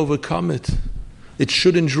 Help me overcome it. It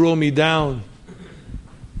shouldn't draw me down.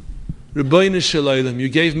 Rebbeinu Shalom, you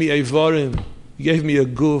gave me Eivarim, you gave me a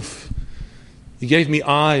guf, you gave me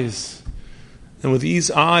eyes. And with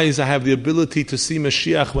these eyes I have the ability to see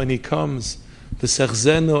Mashiach when he comes.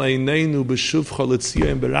 V'sechzeno eineinu b'shuvcha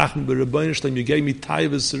l'tziyah b'rachim b'Rebbeinu Shalom, you gave me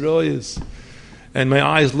taivas royas. And my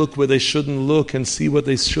eyes look where they shouldn't look and see what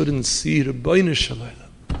they shouldn't see. Rebbeinu Shalom,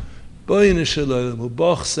 Rebbeinu Shalom,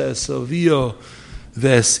 u'bochse esovio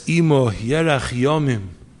Ves imo yerach yomim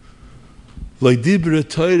loy dibre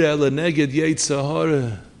Torah ela neged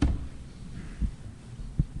Yetzirah.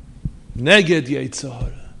 Neged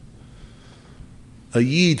Yetzirah. A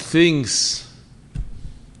Yid thinks,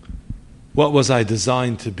 what was I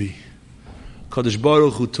designed to be? Kadosh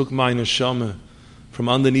Baruch Hu took my neshama from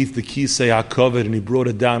underneath the kisei hakavod and he brought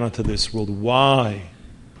it down onto this world. Why?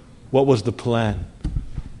 What was the plan?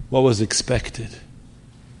 What was expected?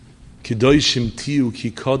 Kedoshim tiu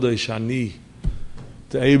ki kadosh ani.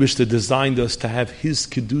 The Eibishter designed us to have His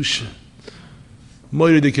Kedusha.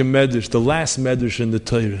 Moiridik Medrash, the last Medrash in the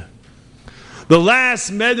Torah. The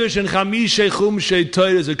last Medrash in Chamishei Chumshei Torah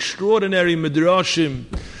is extraordinary Midrashim.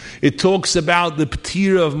 It talks about the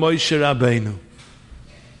Ptira of Moshe Rabbeinu.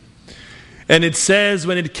 And it says,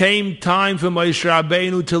 when it came time for Moshe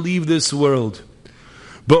Rabbeinu to leave this world,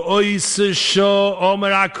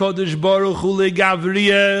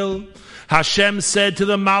 Hashem said to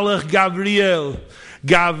the Malach Gabriel,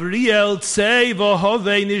 Gabriel, tzei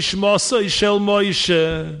v'hovei nishmosoi shel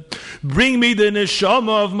Moshe. Bring me the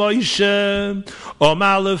neshama of Moshe.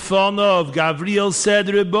 Omar lefonov, Gabriel said,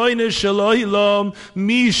 Reboine shel olam,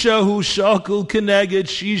 Misha hu shakul keneged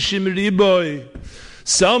shishim riboy.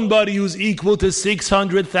 Somebody who's equal to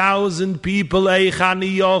 600,000 people,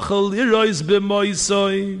 eichani yochel lirois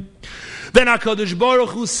b'moisoi. Then HaKadosh Baruch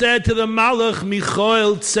Hu said to the Malach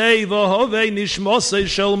Michael, tzei v'hovei nishmosoi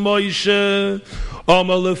shel Moshe.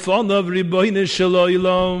 Omar lefonav riboine shel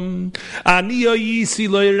olam. Ani oyisi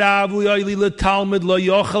lo yiravu yoyli letalmud lo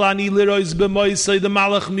yochel ani lirois b'moisoi. The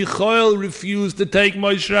Malach Michael refused to take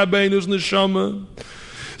Moshe Rabbeinu's neshama.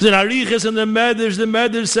 In Arichas and the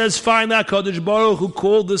Medrash says, fine, HaKadosh Baruch Hu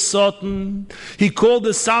called the Satan. He called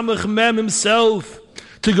the Samach Mem himself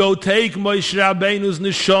to go take Moshe Rabbeinu's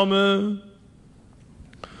neshama.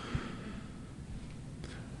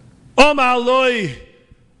 Omar Loi,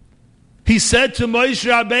 he said to Moshe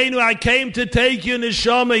Rabbeinu, I came to take your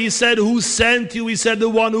neshama. He said, who sent you? He said, the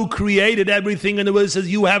one who created everything. And the word says,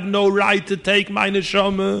 you have no right to take my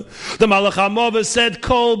neshama. The Malach HaMovah said,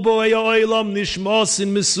 Kol boy oilam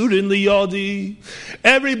nishmasin mesurin liyadi.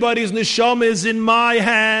 Everybody's neshama is in my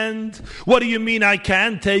hand. What do you mean I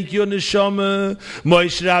can't take your neshama?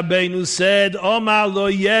 Moshe Rabbeinu said, Omar lo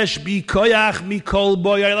yesh bi koyach mikol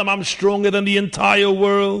boy oilam. I'm stronger than the entire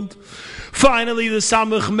world. Finally, the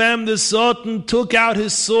Samach Mem, the Satan, took out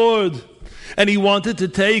his sword and he wanted to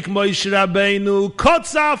take Moshe Rabbeinu.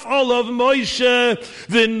 Kotzaf olav Moshe,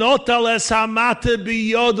 v'notal es hamate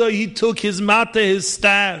biyodo. He took his mate, his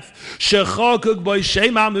staff. Shechokuk boy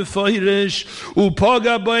shem ha'mefoirish.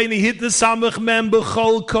 Upoga boy, and he hit the Samach Mem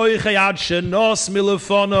b'chol koiche ad shenos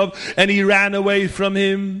milefonov, and he ran away from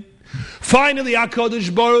him. Finally,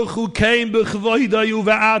 HaKadosh Baruch Hu came b'chvoidayu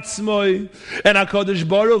v'atzmoi, and HaKadosh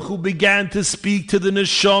Baruch Hu began to speak to the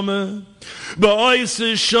neshama.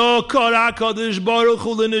 Ba'ois shah kar HaKadosh Baruch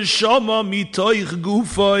Hu l'neshama mitoich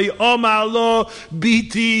gufoi omar lo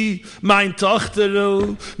biti mein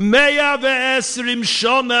tochteru meya ve'esrim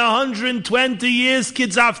shana 120 years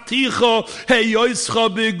kids avticho heyoischa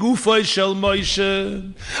begufoi shel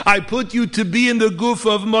Moshe. I put you to be in the guf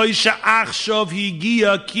of Moshe. Achshav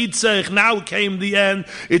higia kitzech. Now came the end.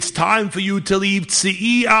 It's time for you to leave.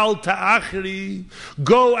 Tzii al ta'achri.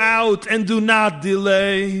 Go out and do not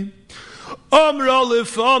delay. Omra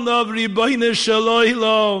lefonav riboine shel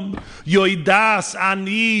olam yoidas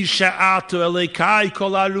ani she'ato elekai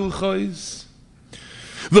kol haruchos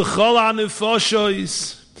v'chol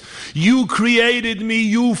hanefoshois. You created me,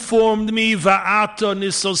 you formed me. Va'ato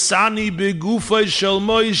nisosani begufay shel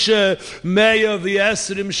Moshe meya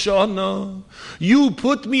v'yesrim shana. You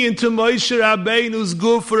put me into Moshe Rabbeinu's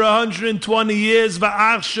guf for 120 years.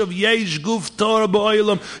 Va'achshav yesh guf Torah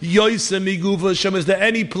ba'olam yoisem miguf Hashem. Is there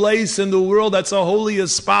any place in the world that's a holier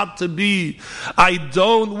spot to be? I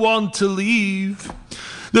don't want to leave.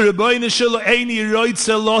 The Rebbeinu Shelo Eini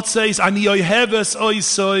Roitze Lotzeis Ani Oheves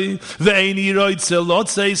Oisoi Ve'eini Roitze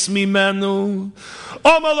Lotzeis Mimenu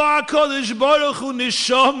Omala HaKadosh Baruch Hu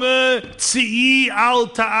Neshama Tzii Al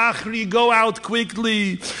Ta'achri. Go out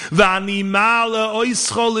quickly. V'ani Mala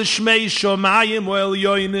Oischo L'Shmei Shomayim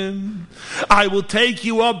U'Elyonim. I will take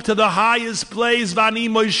you up to the highest place. V'ani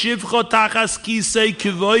Moshivcho Tachas Kisei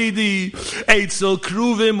Kvoidi Eitzel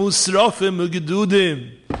Kruvim Usrofim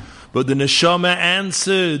U'Gedudim. But the neshama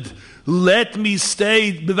answered, let me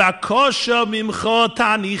stay. Until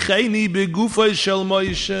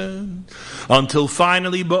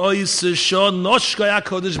finally,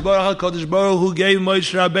 HaKadosh Baruch Hu gave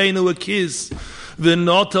Moshe Rabbeinu a kiss.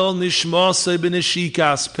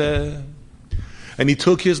 And he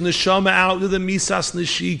took his neshama out with the misas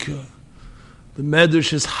neshika. The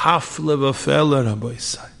medrash is hafle v'fele, Rabbi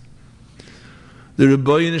Yisai. The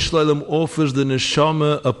Rebbeinu Shloim offers the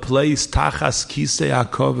neshama a place tachas kisei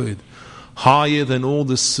hakavod, higher than all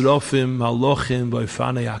the srofim, malochim,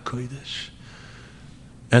 b'fanei hakodesh.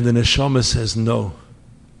 And the neshama says, no,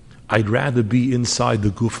 I'd rather be inside the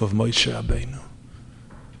guf of Moshe Rabbeinu.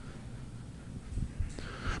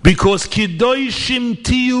 Because kidoshim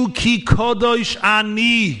tiyu ki kodosh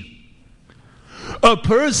ani. A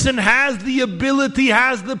person has the ability,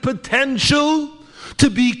 has the potential to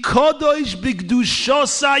be Kadosh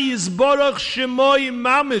B'Kedushosai Yisborach Shemoi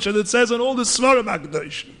Mamish, and it says on all the Svarim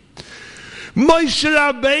HaKadosh. Moshe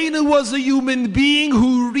Rabbeinu was a human being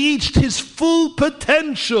who reached his full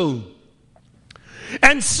potential.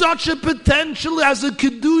 And such a potential as a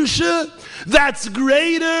Kedusha that's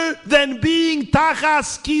greater than being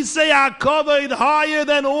Tachas Kisei HaKavod, higher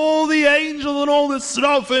than all the angels and all the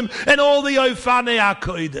Srofim and all the Ofanei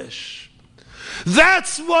HaKodesh.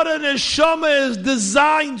 That's what a neshama is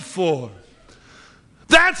designed for.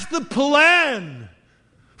 That's the plan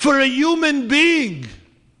for a human being.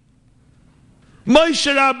 Moshe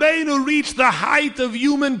Rabbeinu reached the height of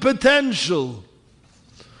human potential.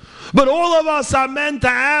 But all of us are meant to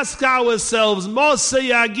ask ourselves, Mosei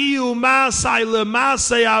Yagiu Masai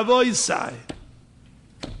Lemasei Avoisai.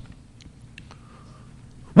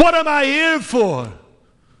 What am I here for?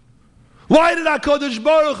 Why did HaKadosh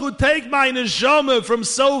Baruch Hu take my neshama from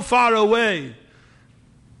so far away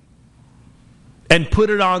and put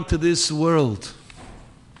it onto this world?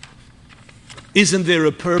 Isn't there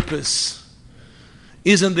a purpose?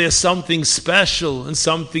 Isn't there something special and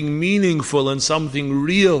something meaningful and something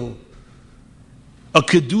real? A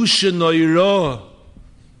Kedusha Noira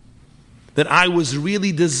that I was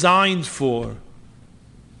really designed for.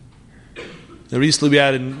 Recently we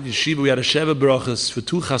had in Yeshiva, we had a Sheva Brachas for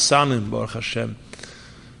 2 Chasanim, Baruch Hashem. It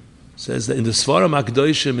says that in the Svarim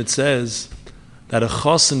HaKadoshim it says that a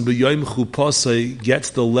Chasan b'Yom Chupasei gets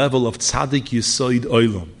the level of Tzadik Yisoid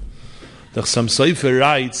Olam. The Chassam Sofer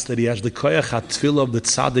writes that he has the koyach hatfil of the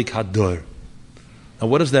tzaddik hador. Now,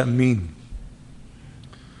 what does that mean?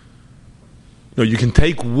 You can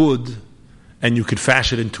take wood and you could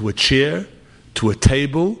fashion it into a chair, to a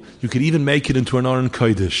table. You could even make it into an Aron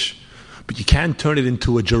Kodesh, but you can't turn it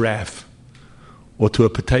into a giraffe or to a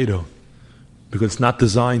potato because it's not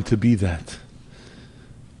designed to be that.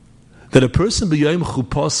 That a person b'yom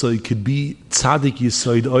chupasai could be tzaddik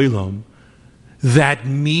yisoid olam. That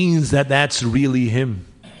means that that's really him.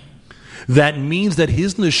 That means that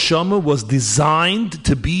his neshama was designed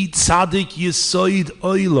to be tzaddik yisoid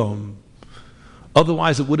olam.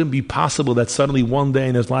 Otherwise, it wouldn't be possible that suddenly one day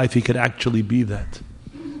in his life he could actually be that.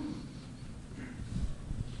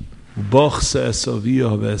 You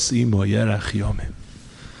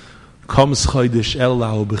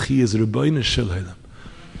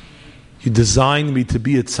designed me to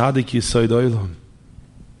be a tzaddik yisoid olam.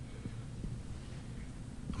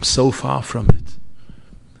 I'm so far from it.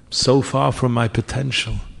 I'm so far from my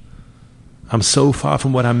potential. I'm so far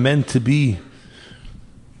from what I'm meant to be.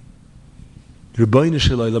 Rebbeinu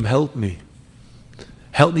Shalom, help me.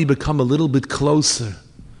 Help me become a little bit closer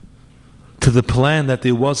to the plan that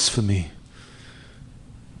there was for me.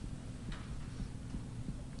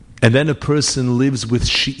 And then a person lives with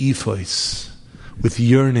she'ifos, with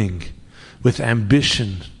yearning, with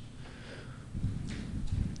ambition.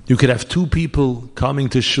 You could have 2 people coming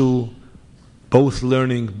to shul, both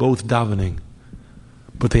learning, both davening,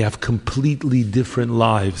 but they have completely different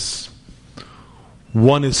lives.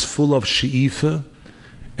 One is full of she'ifa,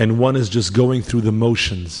 and one is just going through the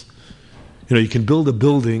motions. You can build a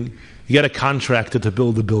building, you get a contractor to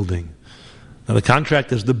build a building. Now the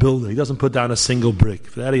contractor is the builder, he doesn't put down a single brick.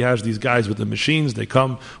 For that he has these guys with the machines, they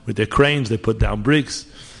come with their cranes, they put down bricks.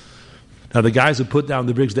 Now the guys who put down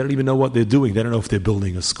the bricks, they don't even know what they're doing. They don't know if they're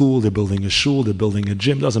building a school, they're building a shul, they're building a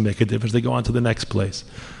gym. Doesn't make a difference. They go on to the next place.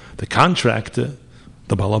 The contractor,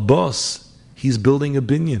 the balabos, he's building a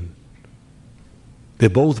binyan. They're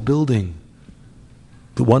both building.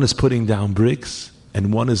 The one is putting down bricks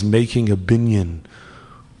and one is making a binyan.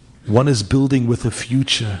 One is building with a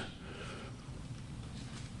future.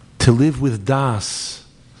 To live with das.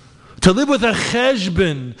 To live with a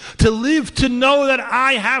cheshbon, to live to know that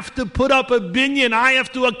I have to put up a binyan, I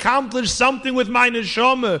have to accomplish something with my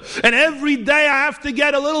neshama, and every day I have to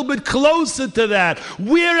get a little bit closer to that.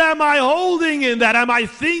 Where am I holding in that? Am I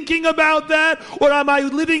thinking about that, or am I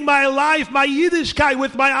living my life, my Yiddishkeit,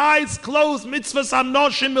 with my eyes closed? Mitzvahs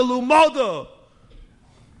anoshim melumodo.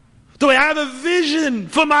 Do I have a vision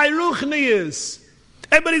for my ruchnius?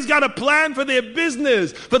 Everybody's got a plan for their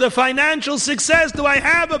business, for their financial success. Do I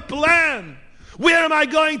have a plan? Where am I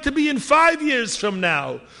going to be in 5 years from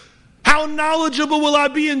now? How knowledgeable will I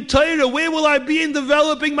be in Torah? Where will I be in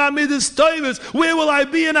developing my midas tovos? Where will I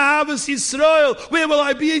be in Ahavas Yisrael? Where will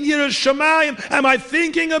I be in Yiras Shamayim? Am I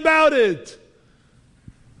thinking about it?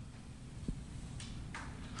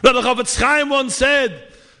 Rabbi Chavetz Chaim once said,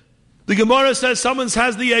 the Gemara says someone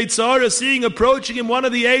has the Eitzara, seeing approaching him, one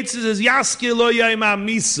of the Eitzes is Yaskir lo Yom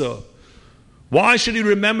HaMisa. Why should he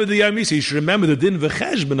remember the Yom HaMisa? He should remember the din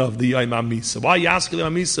v'cheshbon of the Yom HaMisa. Why Yaskir lo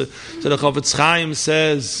Yom HaMisa? So the Chavetz Chaim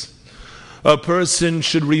says, a person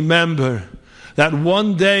should remember that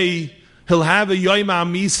one day he'll have a Yom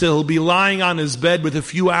HaMisa, he'll be lying on his bed with a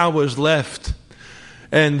few hours left.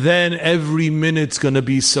 And then every minute's going to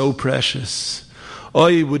be so precious.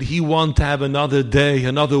 Oy, would he want to have another day,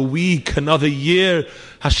 another week, another year?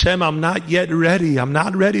 Hashem, I'm not yet ready. I'm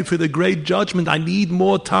not ready for the great judgment. I need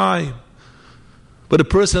more time. But a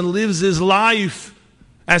person lives his life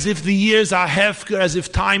as if the years are hefker, as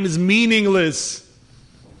if time is meaningless,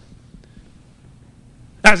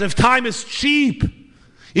 as if time is cheap.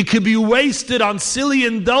 It could be wasted on silly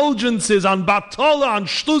indulgences, on batola, on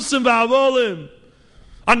shtusim v'avolim,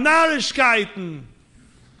 on narishkeiten.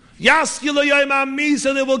 Yaskila Yom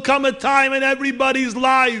HaMisa, there will come a time in everybody's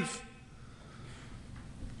life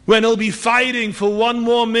when he'll be fighting for one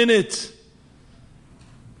more minute.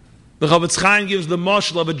 The Chavetz Chaim gives the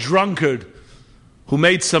mashal of a drunkard who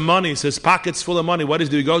made some money, says pockets full of money. What does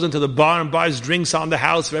he do? He goes into the bar and buys drinks on the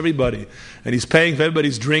house for everybody. And he's paying for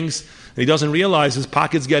everybody's drinks. And he doesn't realize his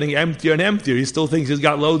pocket's getting emptier and emptier. He still thinks he's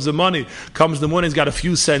got loads of money. Comes the morning, he's got a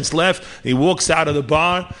few cents left. He walks out of the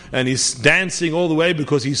bar and he's dancing all the way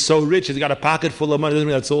because he's so rich. He's got a pocket full of money. Doesn't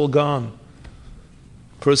mean that's all gone.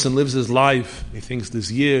 Person lives his life. He thinks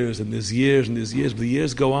there's years and there's years and there's years, but the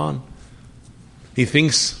years go on. He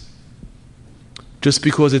thinks just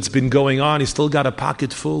because it's been going on, he's still got a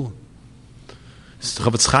pocket full.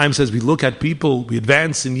 Chavetz Chaim says, we look at people, we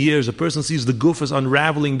advance in years, a person sees the gufas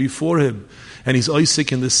unraveling before him, and he's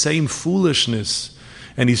oisik in the same foolishness,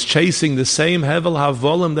 and he's chasing the same hevel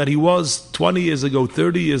havolim that he was 20 years ago,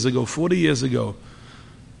 30 years ago, 40 years ago.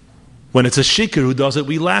 When it's a shikr who does it,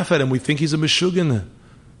 we laugh at him, we think he's a meshugana.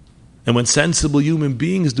 And when sensible human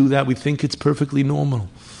beings do that, we think it's perfectly normal.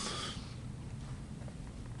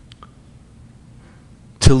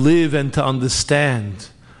 To live and to understand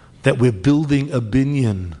that we're building a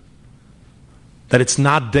binyan, that it's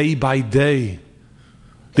not day by day.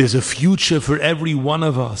 There's a future for every one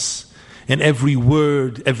of us, and every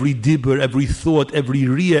word, every dibur, every thought, every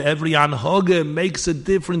riyah, every anhaga makes a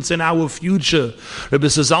difference in our future. Rebbe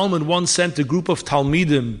Zalman once sent a group of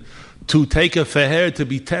Talmidim to take a feher to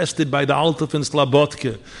be tested by the Altaf in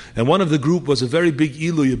Slabodka, and one of the group was a very big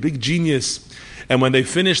ilui, a big genius. And when they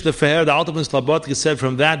finished the feher, the Altaf in Slabodka said,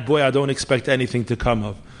 from that boy I don't expect anything to come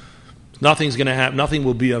of. Nothing's going to happen. Nothing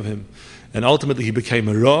will be of him. And ultimately he became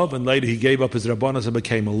a Rav, and later he gave up his Rabbanas and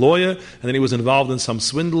became a lawyer, and then he was involved in some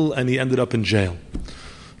swindle, and he ended up in jail.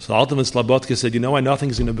 So ultimately Slabodka said, you know why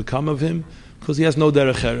nothing's going to become of him? Because he has no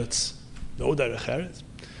derech eretz. No derech eretz?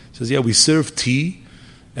 He says, yeah, we served tea,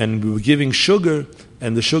 and we were giving sugar,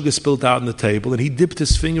 and the sugar spilled out on the table, and he dipped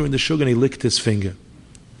his finger in the sugar, and he licked his finger.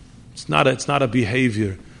 It's not a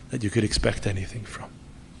behavior that you could expect anything from.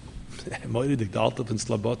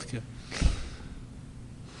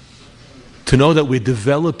 To know that we're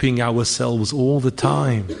developing ourselves all the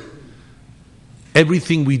time.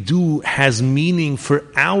 Everything we do has meaning for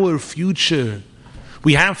our future.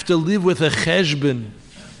 We have to live with a cheshbon.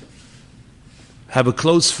 I have a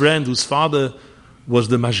close friend whose father was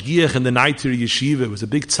the mashgiach in the Naiter Yeshiva. It was a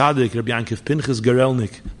big tzaddik, Rabbi Yankiv Pinchas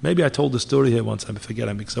Gerelnik. Maybe I told the story here once. I forget,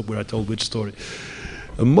 I mix up where I told which story.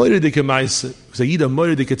 A moiredike meise, it was a yid, a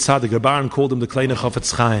moiredike tzaddik. Rabbi called him the Kleine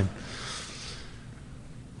Chavetz Chaim.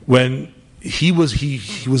 When he was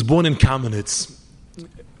born in Kamenitz.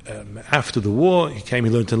 After the war, he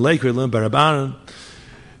learned in Laker, he learned by Rabbi.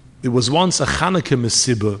 There was once a Chanukah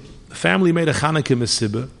Mesiba. The family made a Chanukah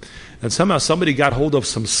Mesiba, and somehow somebody got hold of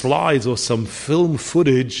some slides or some film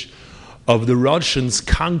footage of the Russians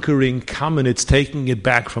conquering Kamenitz, taking it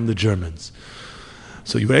back from the Germans.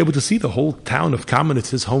 So you were able to see the whole town of Kamenitz,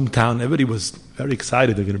 his hometown. Everybody was very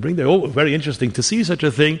excited. They're going to bring there. Oh, very interesting to see such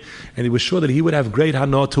a thing. And he was sure that he would have great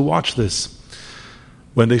hana to watch this.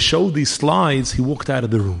 When they showed these slides, he walked out of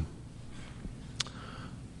the room.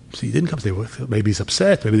 So he didn't come. Maybe he's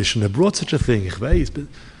upset. Maybe they shouldn't have brought such a thing. So they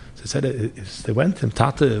said, they went to him,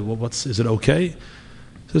 Tata, is it okay? He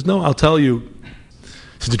says, no, I'll tell you.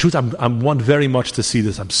 So the truth, I want very much to see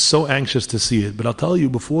this. I'm so anxious to see it. But I'll tell you,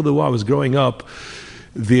 before the war, I was growing up,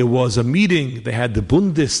 there was a meeting. They had the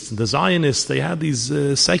Bundists, the Zionists, they had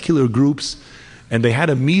these secular groups, and they had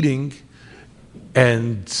a meeting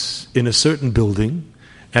and in a certain building,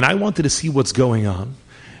 and I wanted to see what's going on.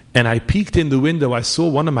 And I peeked in the window. I saw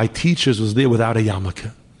one of my teachers was there without a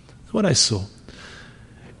yarmulke. That's what I saw.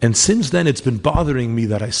 And since then, it's been bothering me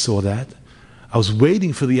that I saw that. I was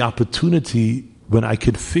waiting for the opportunity when I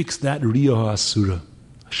could fix that Riyah Asura.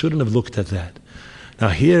 I shouldn't have looked at that. Now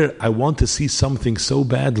here, I want to see something so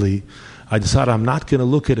badly, I decided I'm not going to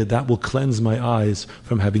look at it. That will cleanse my eyes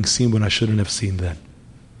from having seen when I shouldn't have seen that.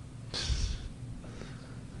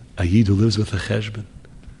 A Yid who lives with a cheshbon.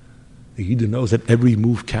 The Yidden knows that every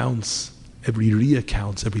move counts, every riyah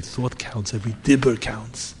counts, every thought counts, every dibber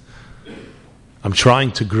counts. I'm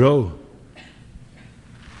trying to grow.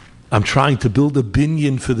 I'm trying to build a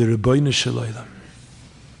binyan for the Rebbeinu Shalom.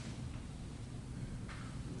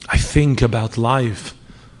 I think about life.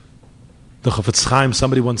 The Chafetz Chaim,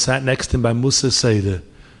 somebody once sat next to him by Musa Seder.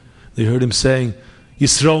 They heard him saying,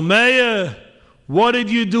 Yisrael Meir, what did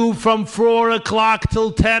you do from 4 o'clock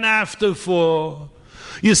till 10 after 4?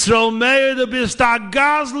 Yisrael Meir, du bist a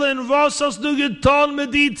Gazlen, was hast du getan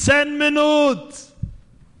mit die 10 Minuten?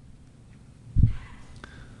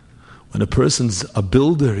 When a person's a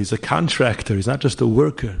builder, he's a contractor, he's not just a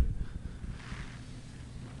worker.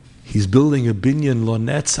 He's building a binyan lo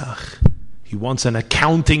netzach. He wants an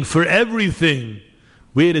accounting for everything.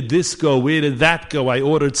 Where did this go? Where did that go? I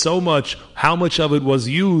ordered so much. How much of it was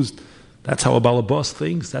used? That's how a balabas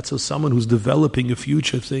thinks. That's how someone who's developing a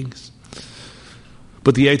future thinks.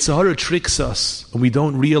 But the Yetzer Hara tricks us, and we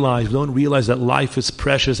don't realize that life is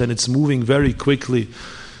precious and it's moving very quickly.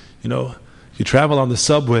 You know, you travel on the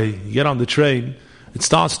subway, you get on the train, it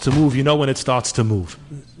starts to move. You know when it starts to move.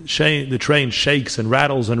 The train shakes and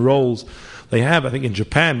rattles and rolls. They have, I think in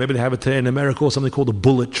Japan, maybe they have it today in America, something called a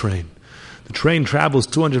bullet train. The train travels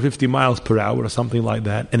 250 miles per hour or something like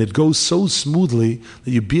that, and it goes so smoothly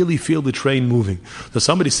that you barely feel the train moving. So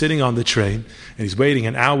somebody's sitting on the train, and he's waiting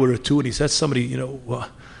an hour or two, and he says to somebody, well,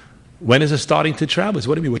 when is it starting to travel? He says,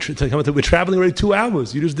 what do you mean? We're traveling already 2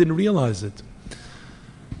 hours. You just didn't realize it.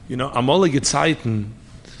 Amalige Zeiten,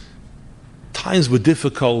 times were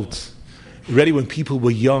difficult. Already when people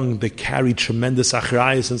were young, they carried tremendous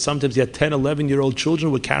achrayas, and sometimes you had 10, 11-year-old children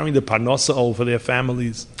who were carrying the parnasa all for their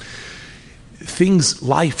families.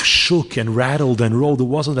 Life shook and rattled and rolled. It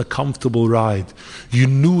wasn't a comfortable ride. You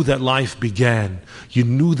knew that life began. You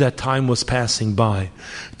knew that time was passing by.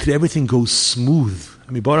 Today everything goes smooth.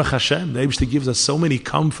 I mean, Baruch Hashem, the Eibishter gives us so many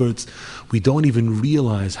comforts, we don't even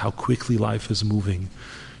realize how quickly life is moving.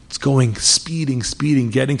 It's going, speeding,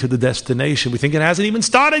 getting to the destination. We think it hasn't even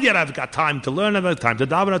started yet. I've got time to learn, I've got time to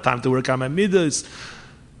daven, time to work on my midas,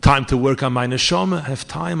 time to work on my neshama.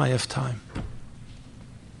 I have time.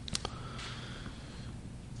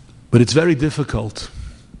 But it's very difficult.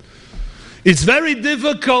 It's very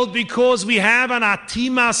difficult because we have an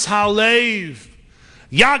atimas halev.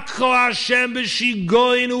 Yakho Hashem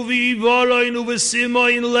b'shigoin u'v'ivoroin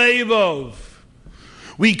u'v'simoin levov.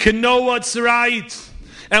 We can know what's right.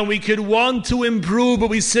 And we could want to improve, but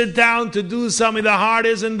we sit down to do something, the heart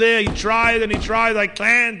isn't there. He tried, I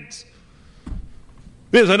can't.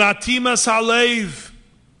 There's an atimas halev.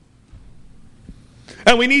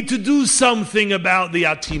 And we need to do something about the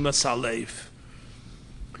atimas halev.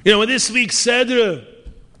 In this week's Seder,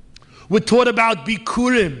 we're taught about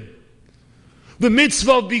Bikurim. The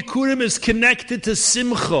mitzvah of Bikurim is connected to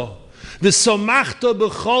Simcha. The somachta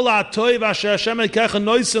b'chol ha'toiv asher Hashem ekecha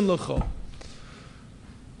noisen l'cho.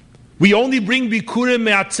 We only bring Bikurim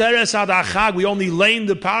me'atzeres ad achag. We only lay in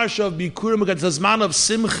the parasha of Bikurim because it's a zman of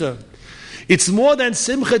Simcha. It's more than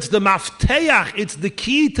Simcha, it's the mafteach, it's the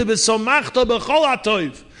key to the somachta b'chol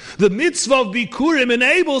ha'toiv. The mitzvah of Bikurim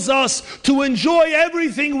enables us to enjoy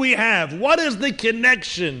everything we have. What is the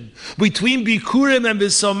connection between Bikurim and the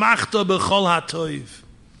somachta b'chol ha'toiv?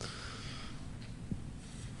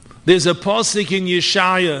 There's a pasuk in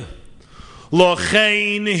Yeshaya.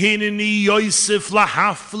 Lochein hineni Yosef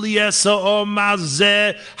lahafli esa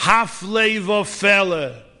omazeh haflei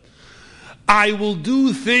v'ofele. I will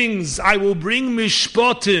do things, I will bring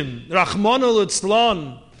mishpotim, Rachmana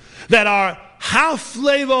litzlan, that are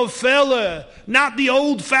haflei v'ofele, not the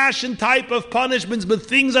old-fashioned type of punishments, but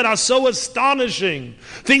things that are so astonishing,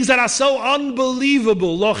 things that are so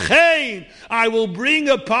unbelievable. Lochein, I will bring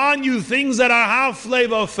upon you things that are haflei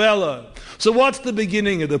v'ofele. So what's the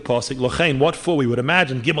beginning of the pasuk? Lochein, what for? We would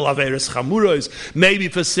imagine Gimel Averes Chamuros, maybe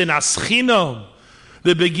for Sinas Chinam.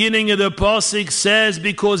 The beginning of the pasuk says,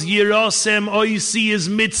 because Yerosem Oisi is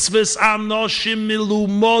mitzvahs anoshim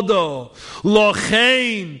milumodo.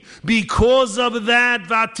 Lochein, because of that,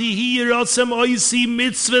 Vatihi Yerosem Oisi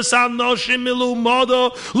mitzvahs anoshim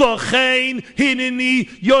milumodo. Lochein, hinini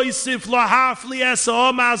Yosef lahafli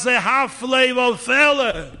esom azeh haflei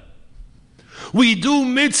v'ofele. We do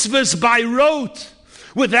mitzvahs by rote,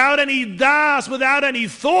 without any das, without any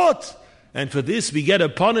thought. And for this we get a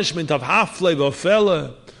punishment of haflei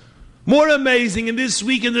v'ofele. More amazing, in this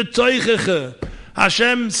week in the Teicheche,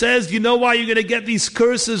 Hashem says, you know why you're going to get these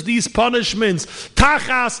curses, these punishments?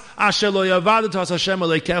 Tachas asher lo yavadatu as Hashem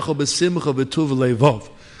aleikecho b'simcha v'tuv levov.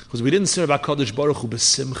 Because we didn't serve HaKadosh Baruch Hu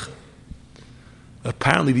b'simcha.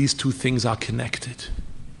 Apparently these two things are connected.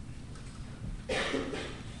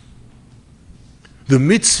 The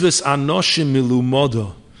mitzvahs anoshim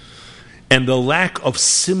milumodo, and the lack of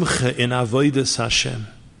simcha in avodas Hashem.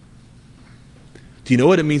 Do you know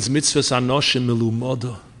what it means, mitzvahs anoshim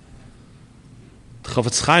milumodo?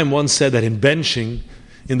 Chofetz Chaim once said that in benching,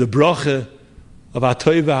 in the bracha of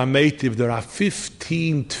Atoiva HaMeitiv, there are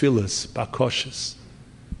 15 tefillas, bakoshes.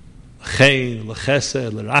 L'chein,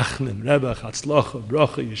 l'chesed, l'rachmin, rebach, hatzlocha,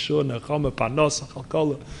 bracha, yeshua, nechama, parnosa,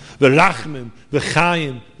 chalkola, v'rachmin,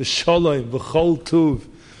 v'chayim, v'sholom, v'chol tuv,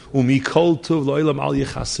 u'mikol tuv, lo'ilam al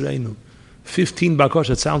yichasreinu. 15 bakoshes.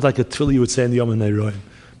 It sounds like a tefillah you would say in the Yom HaNeiroim.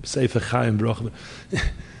 Sefer Chaim, bracha.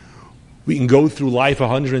 We can go through life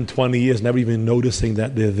 120 years never even noticing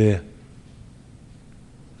that they're there.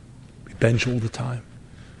 We bench all the time.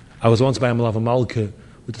 I was once by Amalav Malka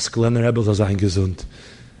with the Skelener Rebels as ein gesund.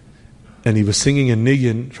 And he was singing a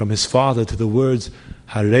niggun from his father to the words,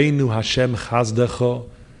 Hareinu Hashem chazdecho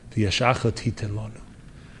v'yashacha titen lanu.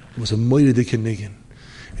 It was a moiridik niggun.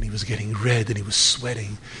 And he was getting red and he was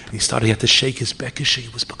sweating. And he had to shake his bekishe. He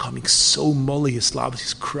was becoming so molly, his Slavs.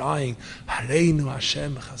 He's crying, Hareinu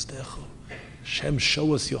Hashem chazdecho. Hashem,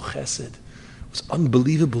 show us your chesed. It was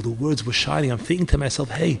unbelievable. The words were shining. I'm thinking to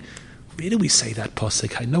myself, hey, where do we say that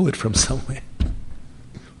pasuk? I know it from somewhere. We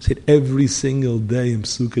say it every single day in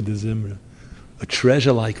Psukkah de Zimra. A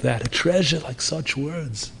treasure like that, a treasure like such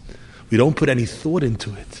words. We don't put any thought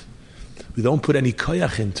into it. We don't put any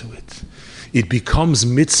koyach into it. It becomes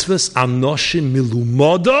mitzvahs anoshim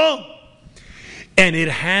milumodo, and it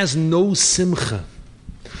has no simcha.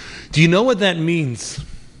 Do you know what that means?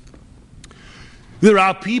 There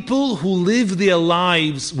are people who live their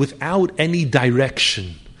lives without any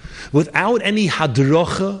direction, without any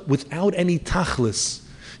hadrocha, without any tachlis.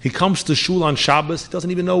 He comes to shul on Shabbos, he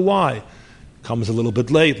doesn't even know why. Comes a little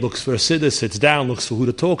bit late, looks for a siddur, sits down, looks for who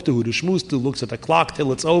to talk to, who to shmooze to, looks at the clock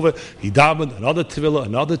till it's over. He davened, another tefillah,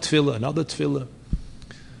 another tefillah, another tefillah.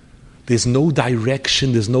 There's no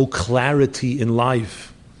direction, there's no clarity in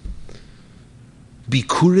life.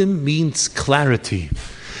 Bikurim means clarity.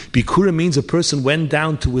 Bikurim means a person went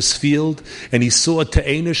down to his field and he saw a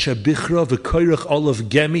te'ena shabichra v'koyrach olav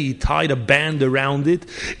gemi. He tied a band around it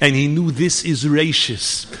and he knew this is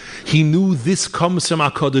rashis. He knew this comes from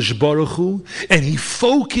HaKadosh Baruch Hu, and he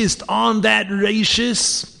focused on that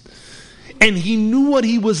rashis. And he knew what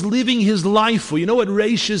he was living his life for. You know what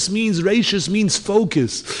rashis means? Rashis means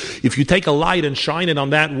focus. If you take a light and shine it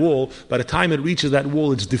on that wall, by the time it reaches that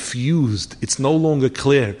wall, it's diffused. It's no longer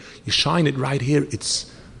clear. You shine it right here,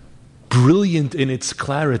 it's brilliant in its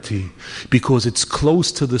clarity because it's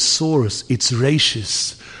close to the source. It's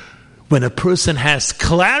rashis. When a person has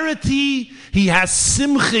clarity, he has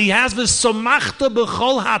simcha, he has the somachta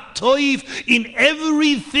b'chol hatoiv in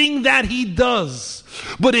everything that he does.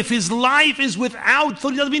 But if his life is without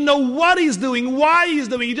thought, he doesn't even know what he's doing, why he's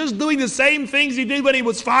doing. He's just doing the same things he did when he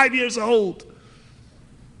was 5 years old.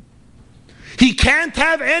 He can't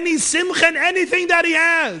have any simcha in anything that he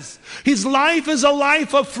has. His life is a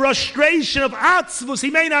life of frustration, of atzvus.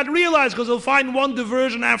 He may not realize because he'll find one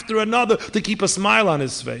diversion after another to keep a smile on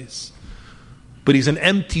his face. But he's an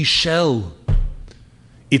empty shell.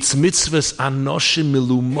 It's mitzvahs anoshim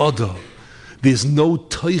milumodo. There's no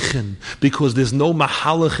teichen because there's no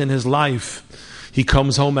mahalach in his life. He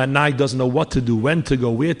comes home at night, doesn't know what to do, when to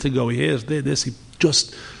go, where to go. He hears this. He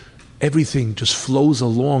just, everything just flows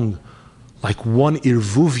along like one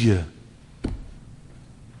irvuvia.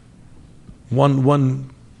 One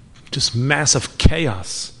just massive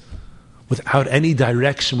chaos without any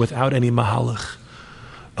direction, without any mahalach.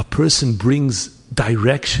 A person brings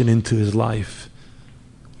direction into his life.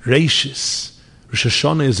 Rashis. Rosh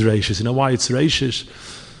Hashanah is rashis. You know why it's rashis?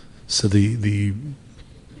 So the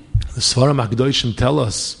Svarim HaKadoshim tell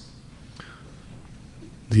us,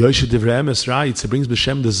 the Yoshe Divrei Emes writes, it brings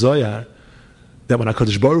B'Shem the Zohar, that when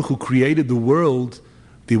HaKadosh Baruch Hu created the world,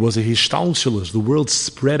 there was a hishtalshelus. The world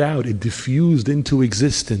spread out. It diffused into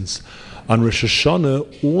existence. On Rosh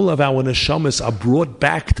Hashanah, all of our neshamas are brought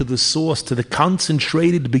back to the source, to the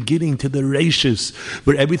concentrated beginning, to the rashis,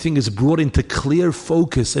 where everything is brought into clear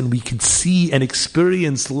focus and we can see and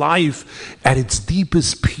experience life at its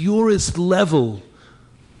deepest, purest level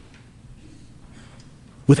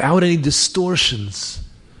without any distortions.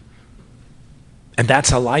 And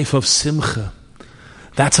that's a life of simcha.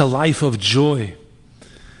 That's a life of joy.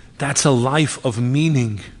 That's a life of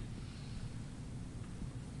meaning.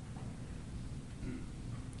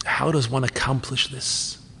 How does one accomplish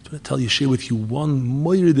this? I'm going to share with you one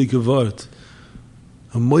moiridike word,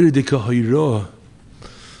 a moiridike hoirah.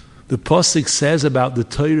 The pasuk says about the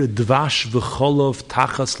Torah, dvash v'cholov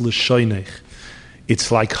tachas l'shoinech.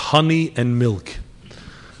 It's like honey and milk.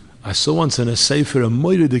 I saw once in a sefer a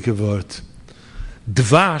moiridike word.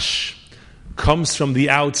 Dvash comes from the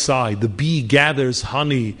outside. The bee gathers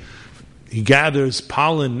honey. He gathers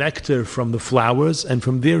pollen, nectar from the flowers, and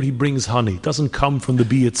from there he brings honey. It doesn't come from the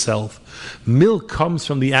bee itself. Milk comes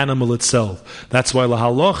from the animal itself. That's why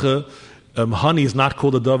lahalocha, honey is not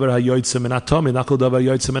called a davar hayotzim and atomim, not called a davar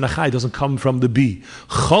hayotzim and achai. It doesn't come from the bee.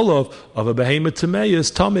 Cholov of a behemoth tamei is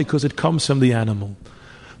tamei because it comes from the animal.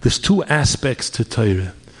 There's two aspects to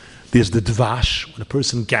Torah. There's the dvash, when a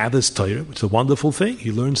person gathers Torah, which is a wonderful thing. He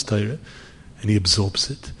learns Torah and he absorbs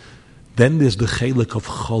it. Then there's the chelik of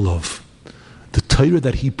cholov, the Torah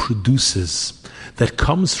that he produces, that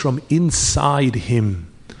comes from inside him.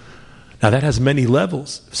 Now that has many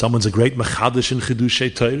levels. If someone's a great mechadish in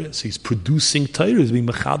chidushei Torah, so he's producing Torah, he's being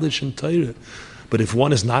mechadish in Torah. But if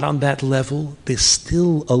one is not on that level, there's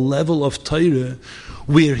still a level of Torah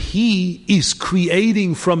where he is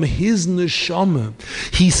creating from his neshama.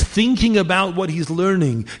 He's thinking about what he's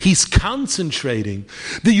learning. He's concentrating.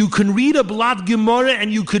 That you can read a Blat Gemara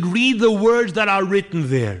and you could read the words that are written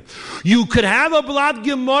there. You could have a Blat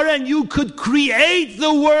Gemara and you could create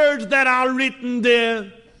the words that are written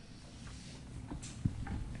there.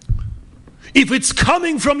 If it's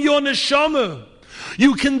coming from your neshama,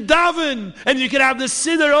 you can daven, and you can have the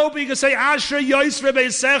siddur open. You can say, Asher Yosre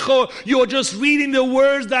Beisecho. You're just reading the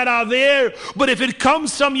words that are there. But if it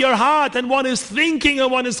comes from your heart, and one is thinking, and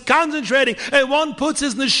one is concentrating, and one puts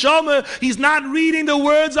his neshama, he's not reading the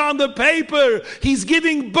words on the paper. He's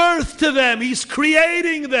giving birth to them. He's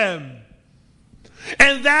creating them.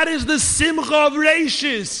 And that is the simcha of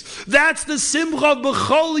Reishis. That's the simcha of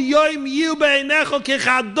B'chol Yom Yu B'einecho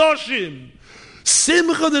Kechadoshim.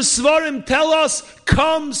 Simcha, the Svarim tell us,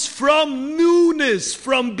 comes from newness,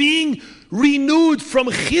 from being renewed, from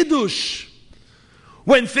chidush.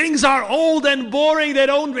 When things are old and boring, they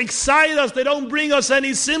don't excite us, they don't bring us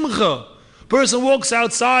any simcha. Person walks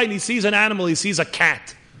outside and he sees an animal, he sees a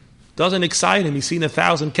cat. Doesn't excite him, he's seen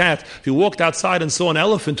 1,000 cats. If he walked outside and saw an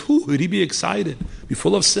elephant, would he be excited? Be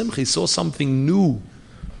full of simcha, he saw something new.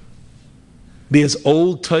 There's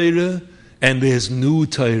old Torah and there's new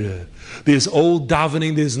Torah. There's old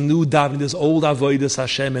davening, there's new davening, there's old avodas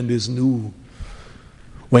Hashem, and there's new.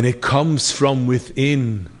 When it comes from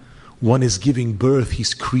within, one is giving birth,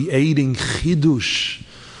 he's creating chidush.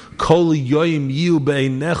 Kol yoim yu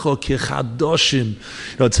beinecho kechadoshim.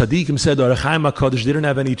 Tzaddikim said, Orach Chaim HaKadosh didn't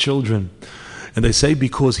have any children. And they say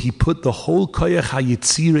because he put the whole koyach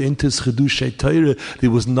hayitzira into his chidushei Torah,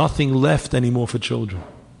 there was nothing left anymore for children.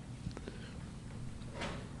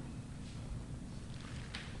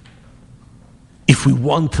 If we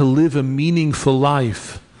want to live a meaningful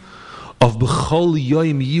life of b'chol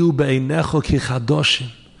yoim yu beinecho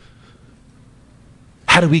kechadoshim,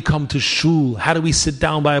 how do we come to shul? How do we sit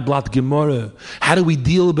down by a Blat Gemara? How do we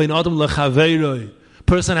deal bein adam lechaveiroi?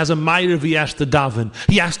 Person has a ma'ariv, he has to daven.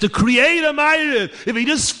 He has to create a ma'ariv. If he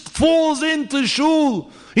just falls into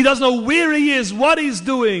shul, he doesn't know where he is, what he's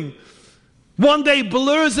doing. One day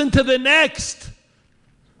blurs into the next.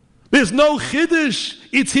 There's no chiddush.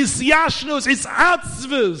 It's his yashnus. It's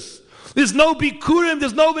atzvus. There's no bikurim.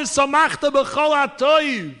 There's no v'samachta b'chol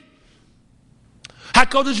ha'toiv.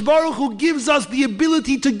 HaKadosh Baruch Hu gives us the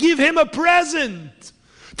ability to give him a present.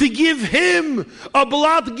 To give him a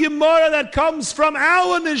Blat Gemara that comes from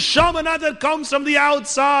our neshama, not that comes from the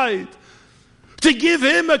outside. To give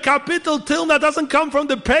him a kapitel Tilm that doesn't come from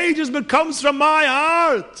the pages but comes from my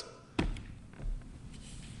heart.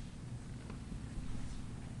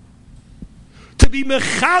 To be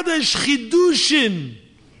mechadesh chidushin,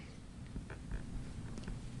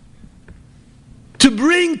 to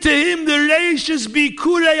bring to him the reishis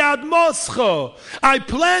bikurei ad moscha. I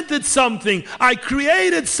planted something, I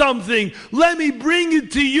created something, let me bring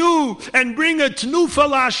it to you and bring a tnufa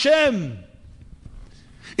l'Hashem.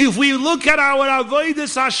 If we look at our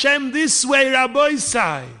avodas Hashem this way, Rabbi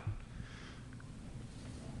Sai,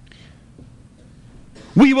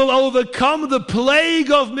 we will overcome the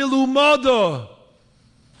plague of milumada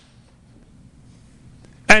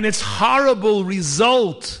and its horrible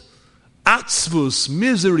result, atzvus,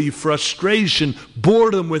 misery, frustration,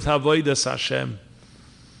 boredom with avodas Hashem.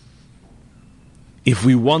 If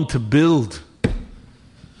we want to build,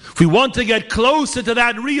 if we want to get closer to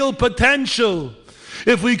that real potential,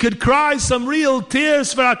 if we could cry some real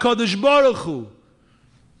tears for HaKadosh Baruch Hu,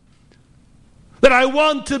 that I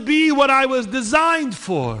want to be what I was designed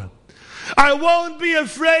for, I won't be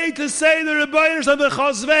afraid to say the Rebbeinu of the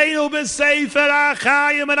Chosveinu b'Sefer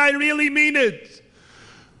HaChaim, and I really mean it.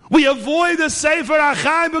 We avoid the Sefer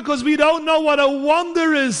HaChaim because we don't know what a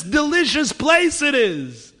wondrous, delicious place it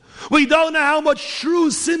is. We don't know how much true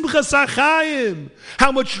Simchas HaChaim,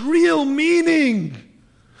 how much real meaning,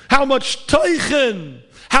 how much teichen,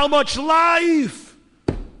 how much life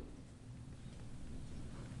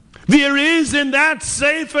there is in that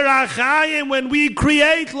Sefer HaChaim when we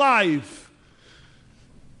create life.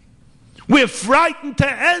 We're frightened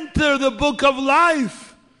to enter the book of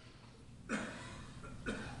life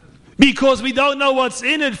because we don't know what's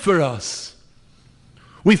in it for us.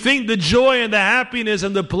 We think the joy and the happiness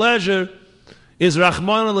and the pleasure is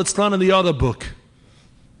Rahman al-Itzlan in the other book.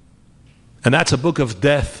 And that's a book of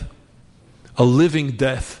death, a living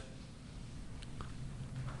death,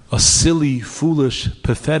 a silly, foolish,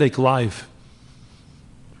 pathetic life.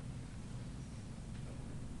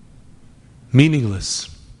 Meaningless.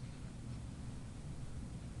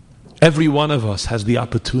 Every one of us has the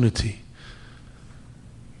opportunity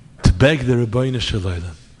to beg the Rebbeinu Shalom,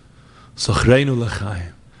 Sochreinu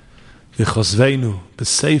l'chaim, v'chosveinu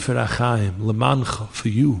b'sefer HaChaim, l'mancha, for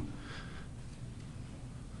you.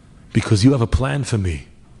 Because you have a plan for me.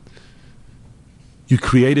 You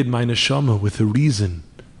created my neshama with a reason,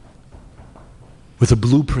 with a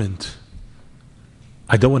blueprint.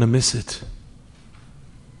 I don't want to miss it.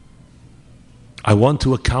 I want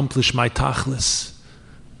to accomplish my tachlis.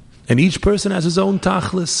 And each person has his own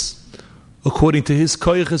tachlis, according to his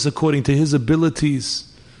koyches, according to his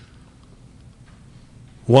abilities.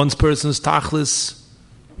 One person's tachlis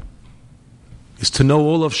is to know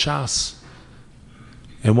all of Shas.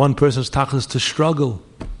 And one person's tachlis is to struggle.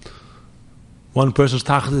 One person's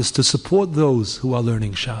tachlis is to support those who are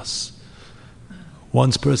learning Shas.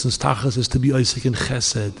 One person's tachlis is to be Isaac in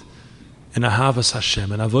Chesed and Ahavas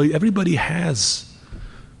Hashem. And avoid, everybody has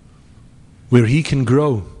where he can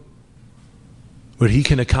grow, where he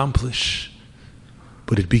can accomplish.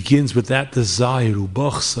 But it begins with that desire.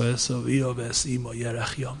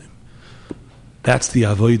 That's the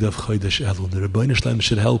avoid of Chodesh Elul. The Rebbeinu Shalom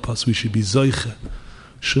should help us. We should be zoiche.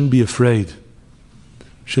 Shouldn't be afraid.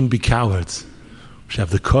 Shouldn't be cowards. We should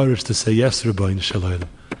have the courage to say, yes, Rebbeinu Shalom.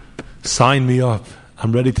 Sign me up.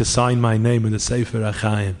 I'm ready to sign my name in the Sefer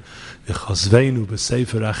HaChaim. V'chosveinu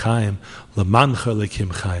b'Sefer HaChaim l'mancha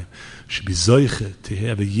l'kim chaim. Should be zoiche to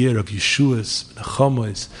have a year of Yeshuas,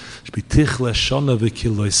 Nachamos. Should be tichle shana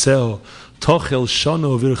v'kiloiseo, tochel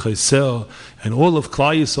shana v'irchoiseo, and all of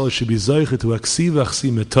Klal Yisrael should be zoiche to aksiv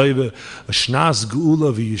achsi metoive, a shnas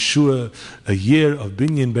geula v'Yeshua, a year of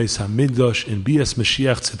binyan beis hamikdash in bias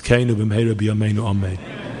Mashiach tzidkeinu b'mheira b'yameinu amen.